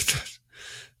really like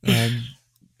that.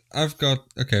 I've got,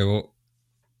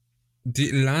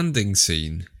 the landing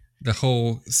scene, the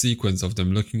whole sequence of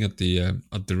them looking at the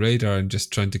radar and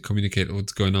just trying to communicate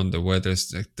what's going on, the weather.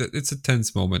 It's a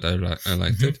tense moment. I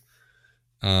liked it.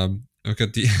 I've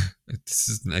got this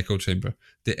is an echo chamber.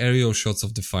 The aerial shots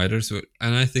of the fighters,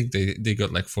 and I think they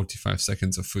got like 45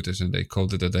 seconds of footage and they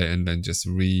called it a day and then just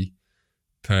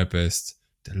repurposed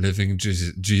the living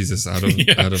Jesus out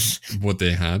of what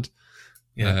they had.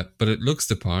 Yeah. But it looks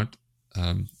the part,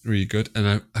 really good. And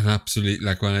I absolutely,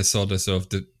 like when I saw the sort of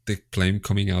the plane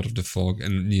coming out of the fog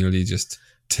and nearly just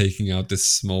taking out this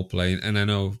small plane. And I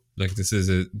know like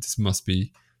this must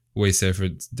be way safer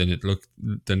than it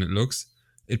looks.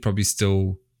 It probably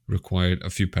still required a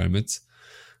few permits.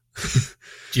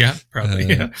 Yeah, probably.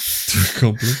 To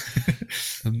accomplish.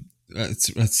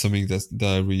 That's something that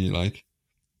I really like.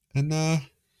 And that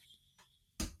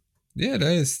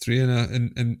is 3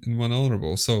 and 1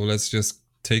 honorable. So let's just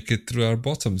take it through our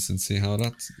bottoms and see how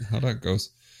that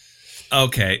goes.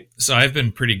 Okay, so I've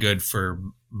been pretty good for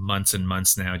months and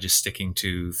months now, just sticking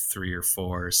to 3 or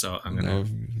 4. So I'm gonna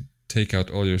take out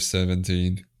all your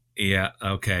 17. Yeah.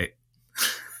 Okay.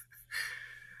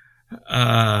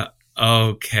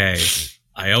 Okay.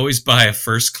 I always buy a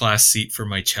first class seat for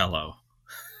my cello.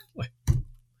 Like,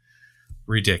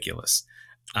 ridiculous.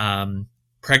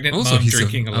 Pregnant also, mom he's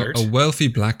drinking alert. A wealthy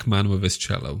black man with his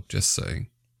cello, just saying.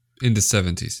 In the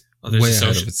 70s. Way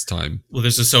ahead of its time. Well,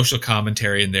 there's a social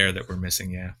commentary in there that we're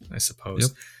missing, yeah, I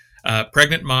suppose. Yep.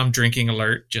 Pregnant mom drinking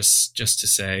alert, just to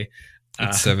say.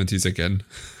 It's 70s again.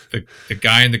 The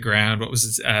guy in the ground, what was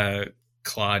his,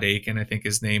 Claude Aiken, I think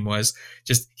his name was.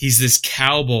 Just, he's this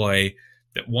cowboy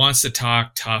that wants to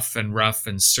talk tough and rough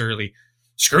and surly.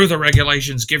 Screw the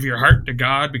regulations, give your heart to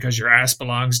God because your ass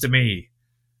belongs to me.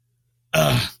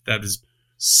 That is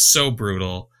so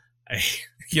brutal. And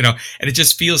it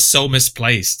just feels so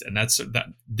misplaced. And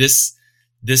this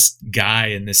guy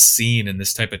and this scene and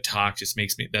this type of talk just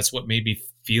that's what made me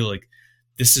feel like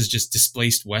this is just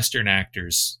displaced Western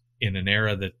actors in an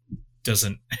era that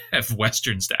doesn't have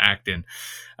Westerns to act in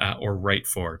or write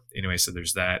for. Anyway, so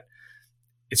there's that.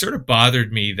 It sort of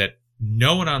bothered me that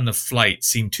no one on the flight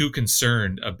seemed too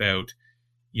concerned about,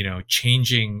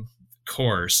 changing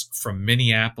course from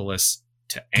Minneapolis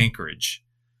to Anchorage.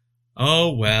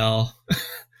 Oh, well.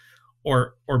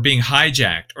 or being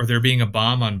hijacked, or there being a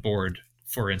bomb on board,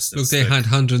 for instance. Look, they had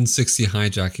 160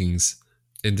 hijackings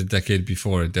in the decade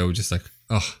before. They were just like,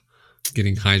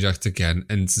 getting hijacked again.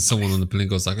 And someone on the plane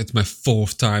goes like, it's my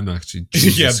fourth time, actually.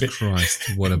 Jesus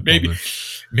Christ, what a bummer.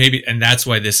 Maybe, and that's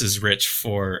why this is rich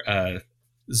for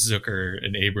Zucker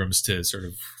and Abrams to sort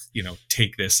of,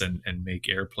 take this and make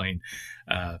Airplane.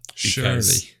 Because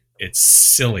Surely. it's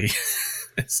silly.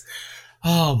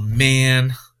 Oh,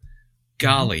 man.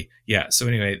 Golly. Yeah, so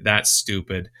anyway, that's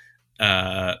stupid.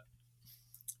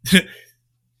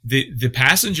 The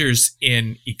passengers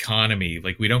in economy,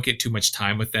 like, we don't get too much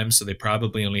time with them, so they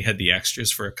probably only had the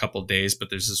extras for a couple days, but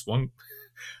there's this one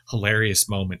hilarious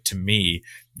moment to me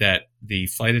that the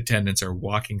flight attendants are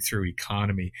walking through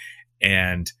economy,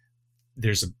 and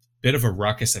there's a bit of a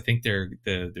ruckus. I think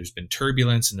there's been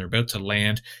turbulence and they're about to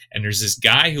land, and there's this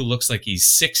guy who looks like he's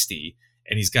 60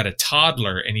 and he's got a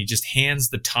toddler, and he just hands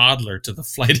the toddler to the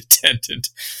flight attendant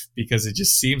because it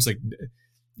just seems like,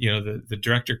 the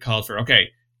director called for, okay,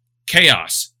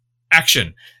 chaos,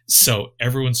 action. So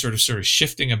everyone's sort of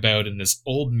shifting about, and this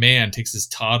old man takes his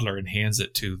toddler and hands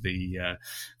it to the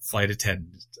flight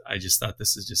attendant. I just thought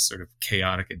this is just sort of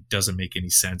chaotic. It doesn't make any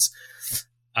sense.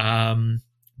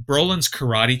 Brolin's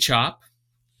karate chop,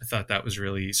 I thought that was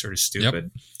really sort of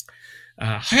stupid.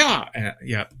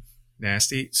 Yep.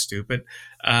 Nasty, stupid.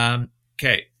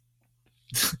 Okay.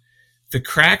 The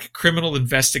crack criminal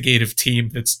investigative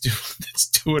team that's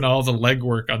doing all the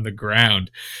legwork on the ground.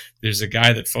 There's a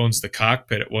guy that phones the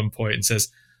cockpit at one point and says,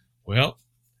 well,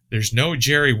 there's no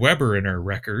Jerry Weber in our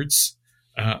records,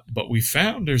 but we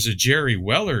found there's a Jerry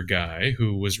Weller guy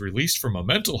who was released from a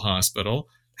mental hospital.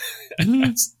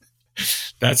 And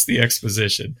that's the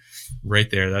exposition right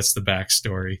there. That's the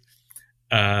backstory.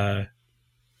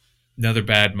 Another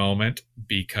bad moment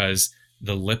because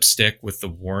the lipstick with the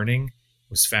warning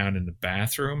was found in the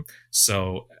bathroom.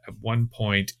 So at one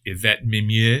point, Yvette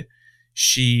Mimieux,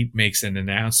 she makes an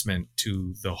announcement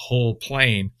to the whole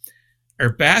plane. Our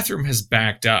bathroom has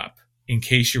backed up, in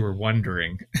case you were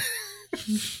wondering.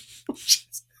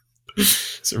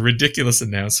 It's a ridiculous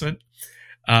announcement.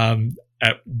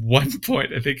 At one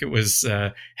point, I think it was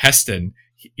Heston,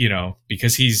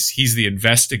 because he's the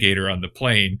investigator on the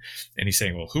plane, and he's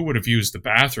saying, well, who would have used the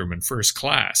bathroom in first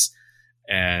class?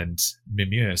 And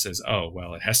Mimieux says, oh,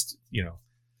 well, it has to,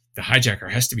 the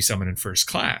hijacker has to be someone in first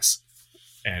class.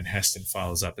 And Heston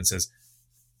follows up and says,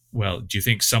 well, do you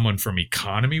think someone from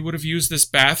economy would have used this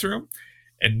bathroom?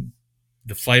 And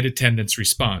the flight attendant's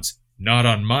response, not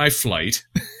on my flight.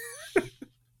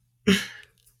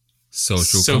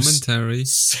 Social commentary.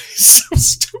 So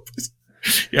stupid.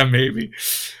 Yeah, maybe.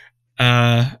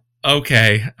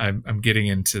 Okay, I'm getting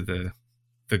into the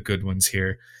good ones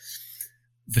here.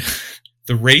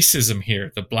 The racism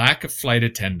here. The black flight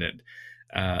attendant,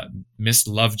 Miss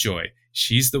Lovejoy.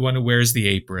 She's the one who wears the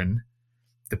apron.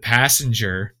 The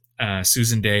passenger,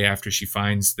 Susan Day, after she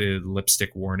finds the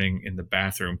lipstick warning in the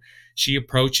bathroom, she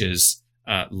approaches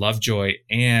Lovejoy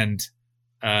and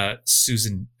and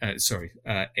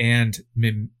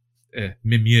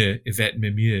Mimieux, Yvette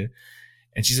Mimieux,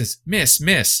 and she says,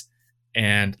 Miss.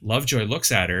 And Lovejoy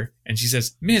looks at her and she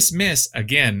says, Miss,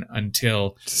 again,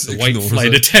 until the white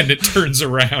flight attendant turns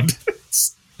around.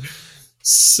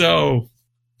 So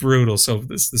brutal. So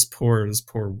this poor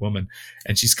woman,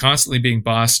 and she's constantly being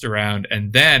bossed around.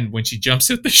 And then when she jumps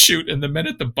at the chute and the men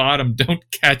at the bottom don't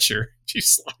catch her, she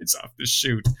slides off the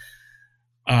chute.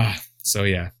 So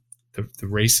yeah, the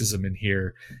racism in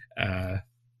here.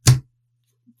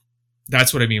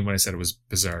 That's what I mean when I said it was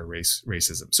bizarre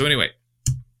racism. So anyway,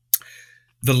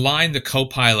 the line the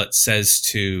co-pilot says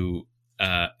to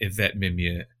Yvette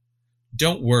Mimieux,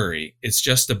 don't worry, it's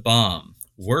just a bomb.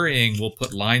 Worrying will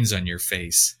put lines on your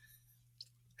face.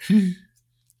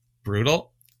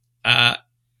 Brutal.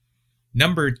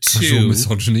 Number 2. Casual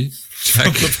misogyny.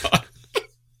 Check.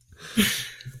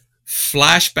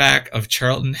 Flashback of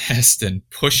Charlton Heston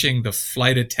pushing the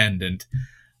flight attendant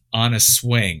on a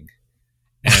swing.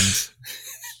 And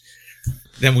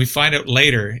then we find out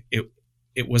later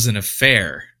it was an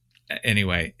affair.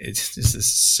 Anyway, this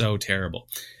is so terrible.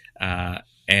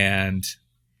 And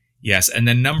yes, and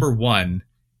then number one,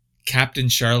 Captain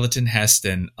Charlton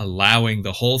Heston allowing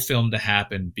the whole film to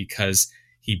happen because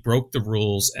he broke the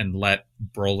rules and let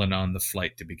Brolin on the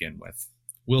flight to begin with.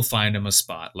 We'll find him a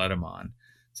spot. Let him on.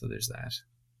 So there's that.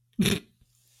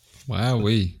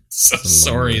 Wowee. So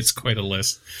sorry, it's quite a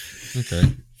list.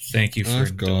 Okay. Thank you for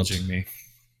indulging me.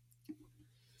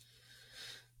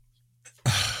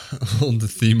 On the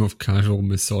theme of casual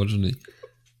misogyny.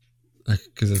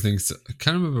 Because I think I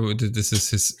can't remember whether this is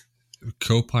his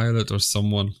co-pilot or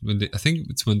someone. I think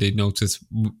it's when they notice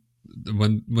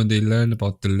when they learn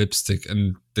about the lipstick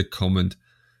and the comment,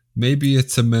 maybe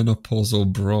it's a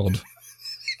menopausal broad.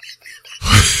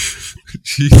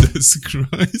 Jesus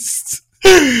Christ.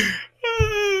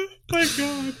 Oh, my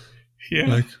God. Yeah.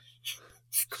 Like,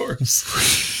 of course.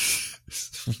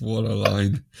 What a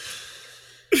line.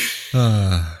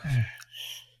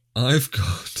 I've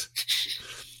got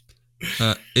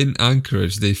in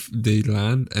Anchorage they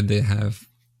land and they have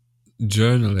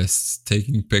journalists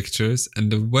taking pictures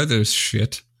and the weather's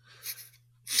shit.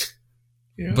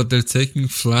 Yeah. But they're taking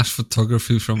flash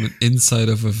photography from an inside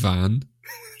of a van.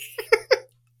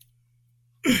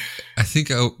 I think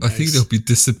they'll be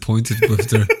disappointed with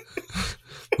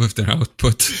their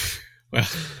output. Well,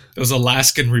 those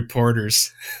Alaskan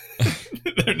reporters,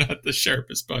 they're not the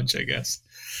sharpest bunch, I guess.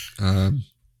 I've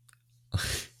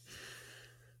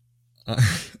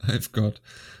got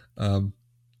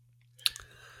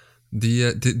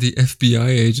the FBI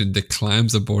agent that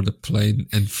climbs aboard a plane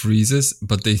and freezes,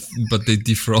 but they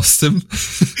defrost him,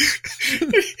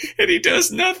 and he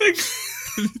does nothing.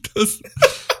 He does,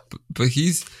 but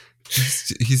he's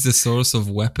the source of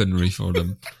weaponry for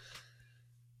them.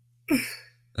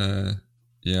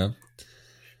 Yeah.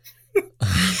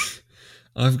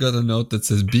 I've got a note that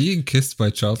says being kissed by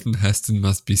Charlton Heston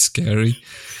must be scary.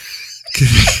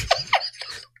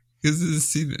 Because this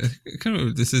scene, I can't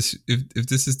remember if this is if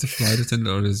this is the flight attendant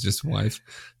or his just wife.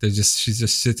 She's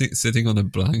just sitting on a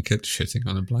blanket, sitting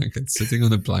on a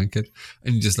blanket,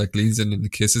 and he just like leans in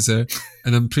and kisses her.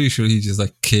 And I'm pretty sure he just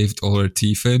like caved all her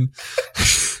teeth in.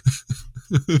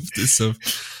 This sort of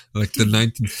like the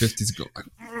 1950s go like,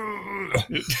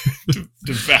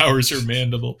 devours her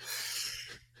mandible.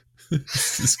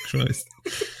 Jesus Christ.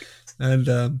 And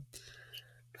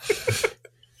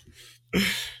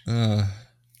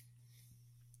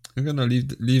I'm gonna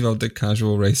leave out the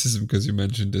casual racism because you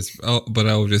mentioned this, but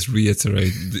I'll just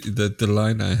reiterate that the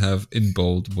line I have in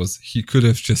bold was he could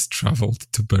have just traveled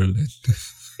to Berlin.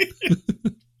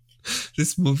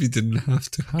 This movie didn't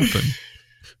have to happen.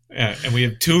 Yeah, and we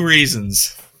have two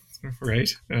reasons,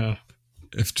 right?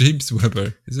 If James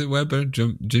Weber, is it Weber?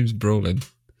 James Brolin.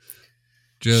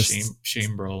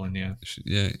 Shane Brolin, yeah.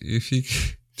 Yeah, if he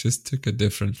just took a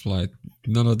different flight,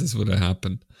 none of this would have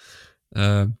happened.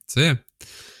 So yeah.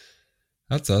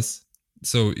 That's us.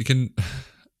 So you can.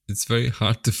 It's very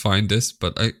hard to find this,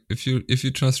 but if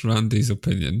you trust Randy's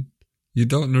opinion, you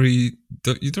don't really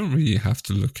have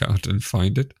to look out and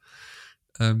find it.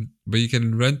 But you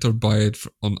can rent or buy it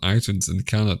on iTunes in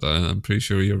Canada, and I'm pretty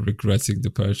sure you're regretting the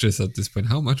purchase at this point.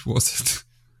 How much was it?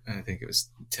 I think it was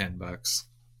 $10.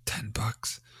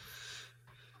 $10.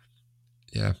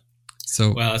 Yeah.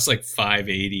 So well, it's like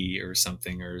 $5.80 or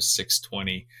something, or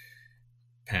 £6.20.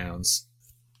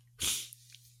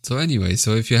 So anyway,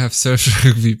 if you have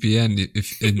Surfshark VPN,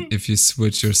 if you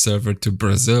switch your server to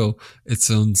Brazil, it's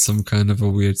on some kind of a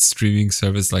weird streaming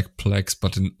service like Plex,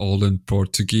 but all in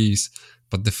Portuguese.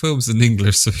 But the film's in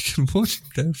English, so you can watch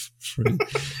it there for free.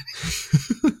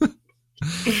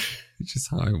 Which is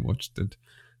how I watched it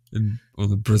on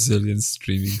a Brazilian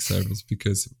streaming service,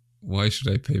 because why should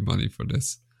I pay money for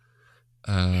this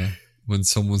when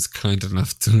someone's kind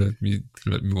enough to let me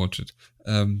watch it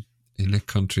in a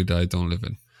country that I don't live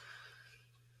in?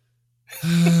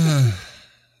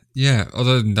 Yeah,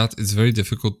 other than that, it's very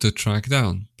difficult to track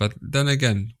down. But then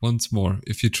again, once more,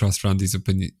 if you trust Randy's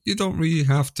opinion, you don't really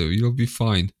have to. You'll be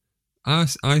fine.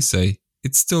 As I say,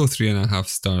 it's still 3.5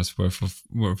 stars worth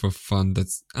of fun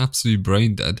that's absolutely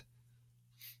brain dead.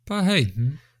 But hey,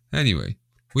 Anyway,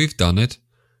 we've done it.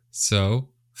 So,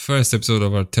 first episode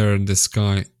of our Terror in the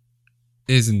Sky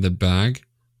is in the bag.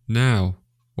 Now,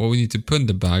 what we need to put in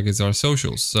the bag is our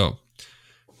socials. So,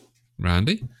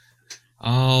 Randy?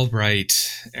 All right.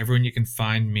 Everyone, you can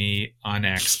find me on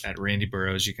X at Randy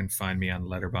Burrows. You can find me on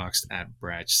Letterboxd at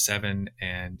Bratch7.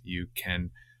 And you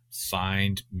can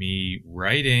find me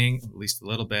writing, at least a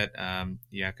little bit.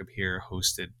 Jakob here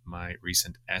hosted my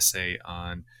recent essay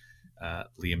on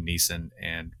Liam Neeson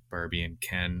and Barbie and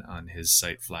Ken on his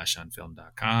site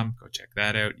flashonfilm.com. Go check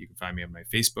that out. You can find me on my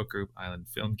Facebook group, Island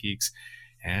Film Geeks.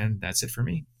 And that's it for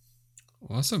me.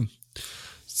 Awesome.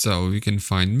 So you can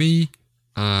find me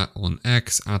on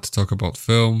X at Talk About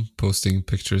Film, posting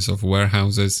pictures of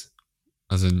warehouses,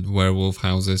 as in werewolf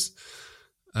houses.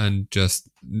 And just,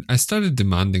 I started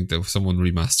demanding that someone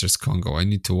remasters Congo. I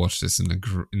need to watch this in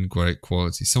great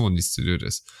quality. Someone needs to do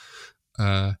this.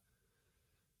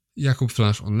 Jakub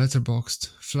Flash on Letterboxd,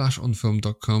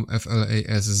 flashonfilm.com,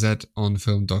 FLASZ on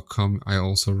film.com. I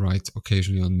also write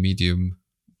occasionally on Medium,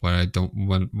 where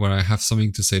I have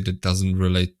something to say that doesn't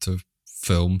relate to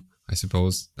film, I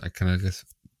suppose. I kind of just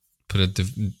put a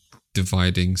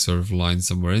dividing sort of line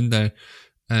somewhere in there.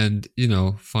 And,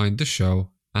 find the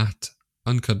show at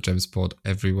Uncut Gems Pod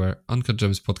everywhere.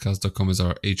 UncutGemspodcast.com is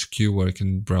our HQ where you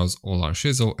can browse all our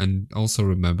shizzle. And also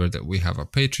remember that we have a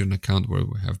Patreon account where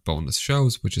we have bonus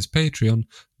shows, which is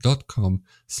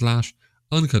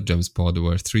patreon.com/UncutGemsPod,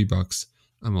 where $3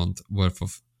 a month worth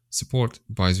of support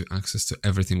buys you access to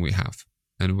everything we have.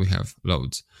 And we have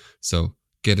loads. So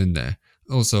get in there.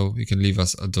 Also, you can leave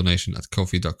us a donation at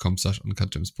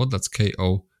ko-fi.com/UncutGemsPod. That's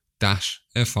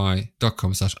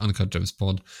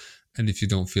ko-fi.com/UncutGemsPod. And if you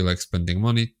don't feel like spending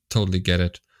money, totally get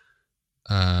it.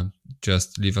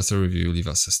 Just leave us a review, leave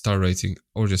us a star rating,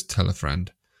 or just tell a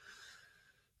friend.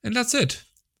 And that's it.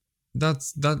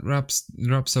 That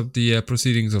wraps up the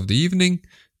proceedings of the evening.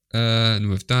 And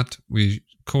with that, we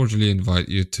cordially invite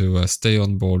you to stay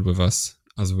on board with us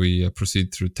as we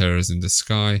proceed through Terrors in the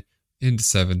Sky in the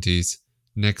 70s.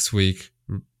 Next week,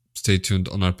 stay tuned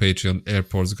on our Patreon.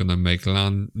 Airport's gonna make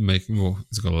landfall.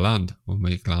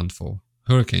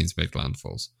 Hurricanes make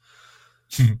landfalls.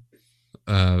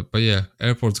 But yeah,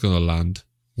 airport's gonna land.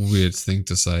 Weird thing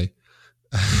to say.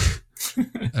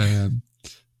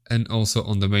 And also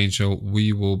on the main show,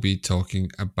 we will be talking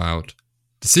about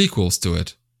the sequels to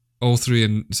it. All three,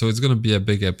 and so it's gonna be a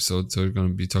big episode. So we're gonna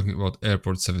be talking about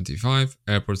Airport 75,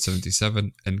 Airport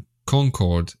 77, and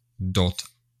Concorde.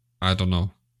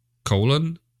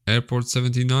 Airport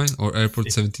 79 or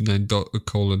Airport 79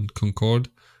 Concorde.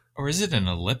 Or is it an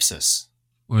ellipsis?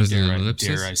 Or is it an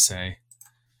ellipsis? Dare I say?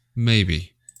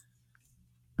 Maybe.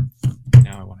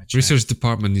 Now I want to check. Research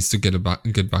department needs to get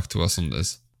back to us on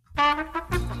this.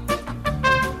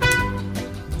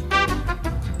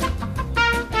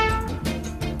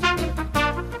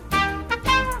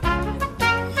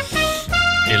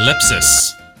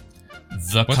 Ellipsis.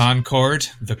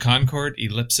 The Concorde,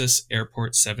 ellipsis,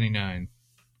 Airport 79.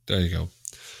 There you go.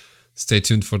 Stay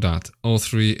tuned for that. All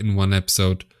three in one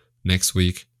episode next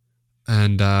week.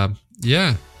 And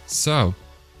so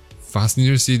fasten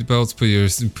your seatbelts, put your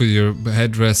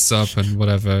headrests up and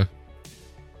whatever,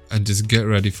 and just get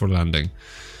ready for landing.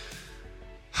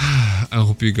 I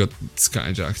hope you got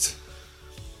skyjacked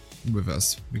with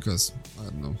us, because I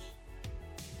don't know.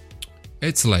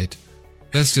 It's late.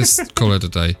 Let's just call it a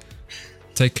day.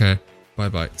 Take care. Bye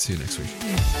bye. See you next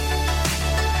week.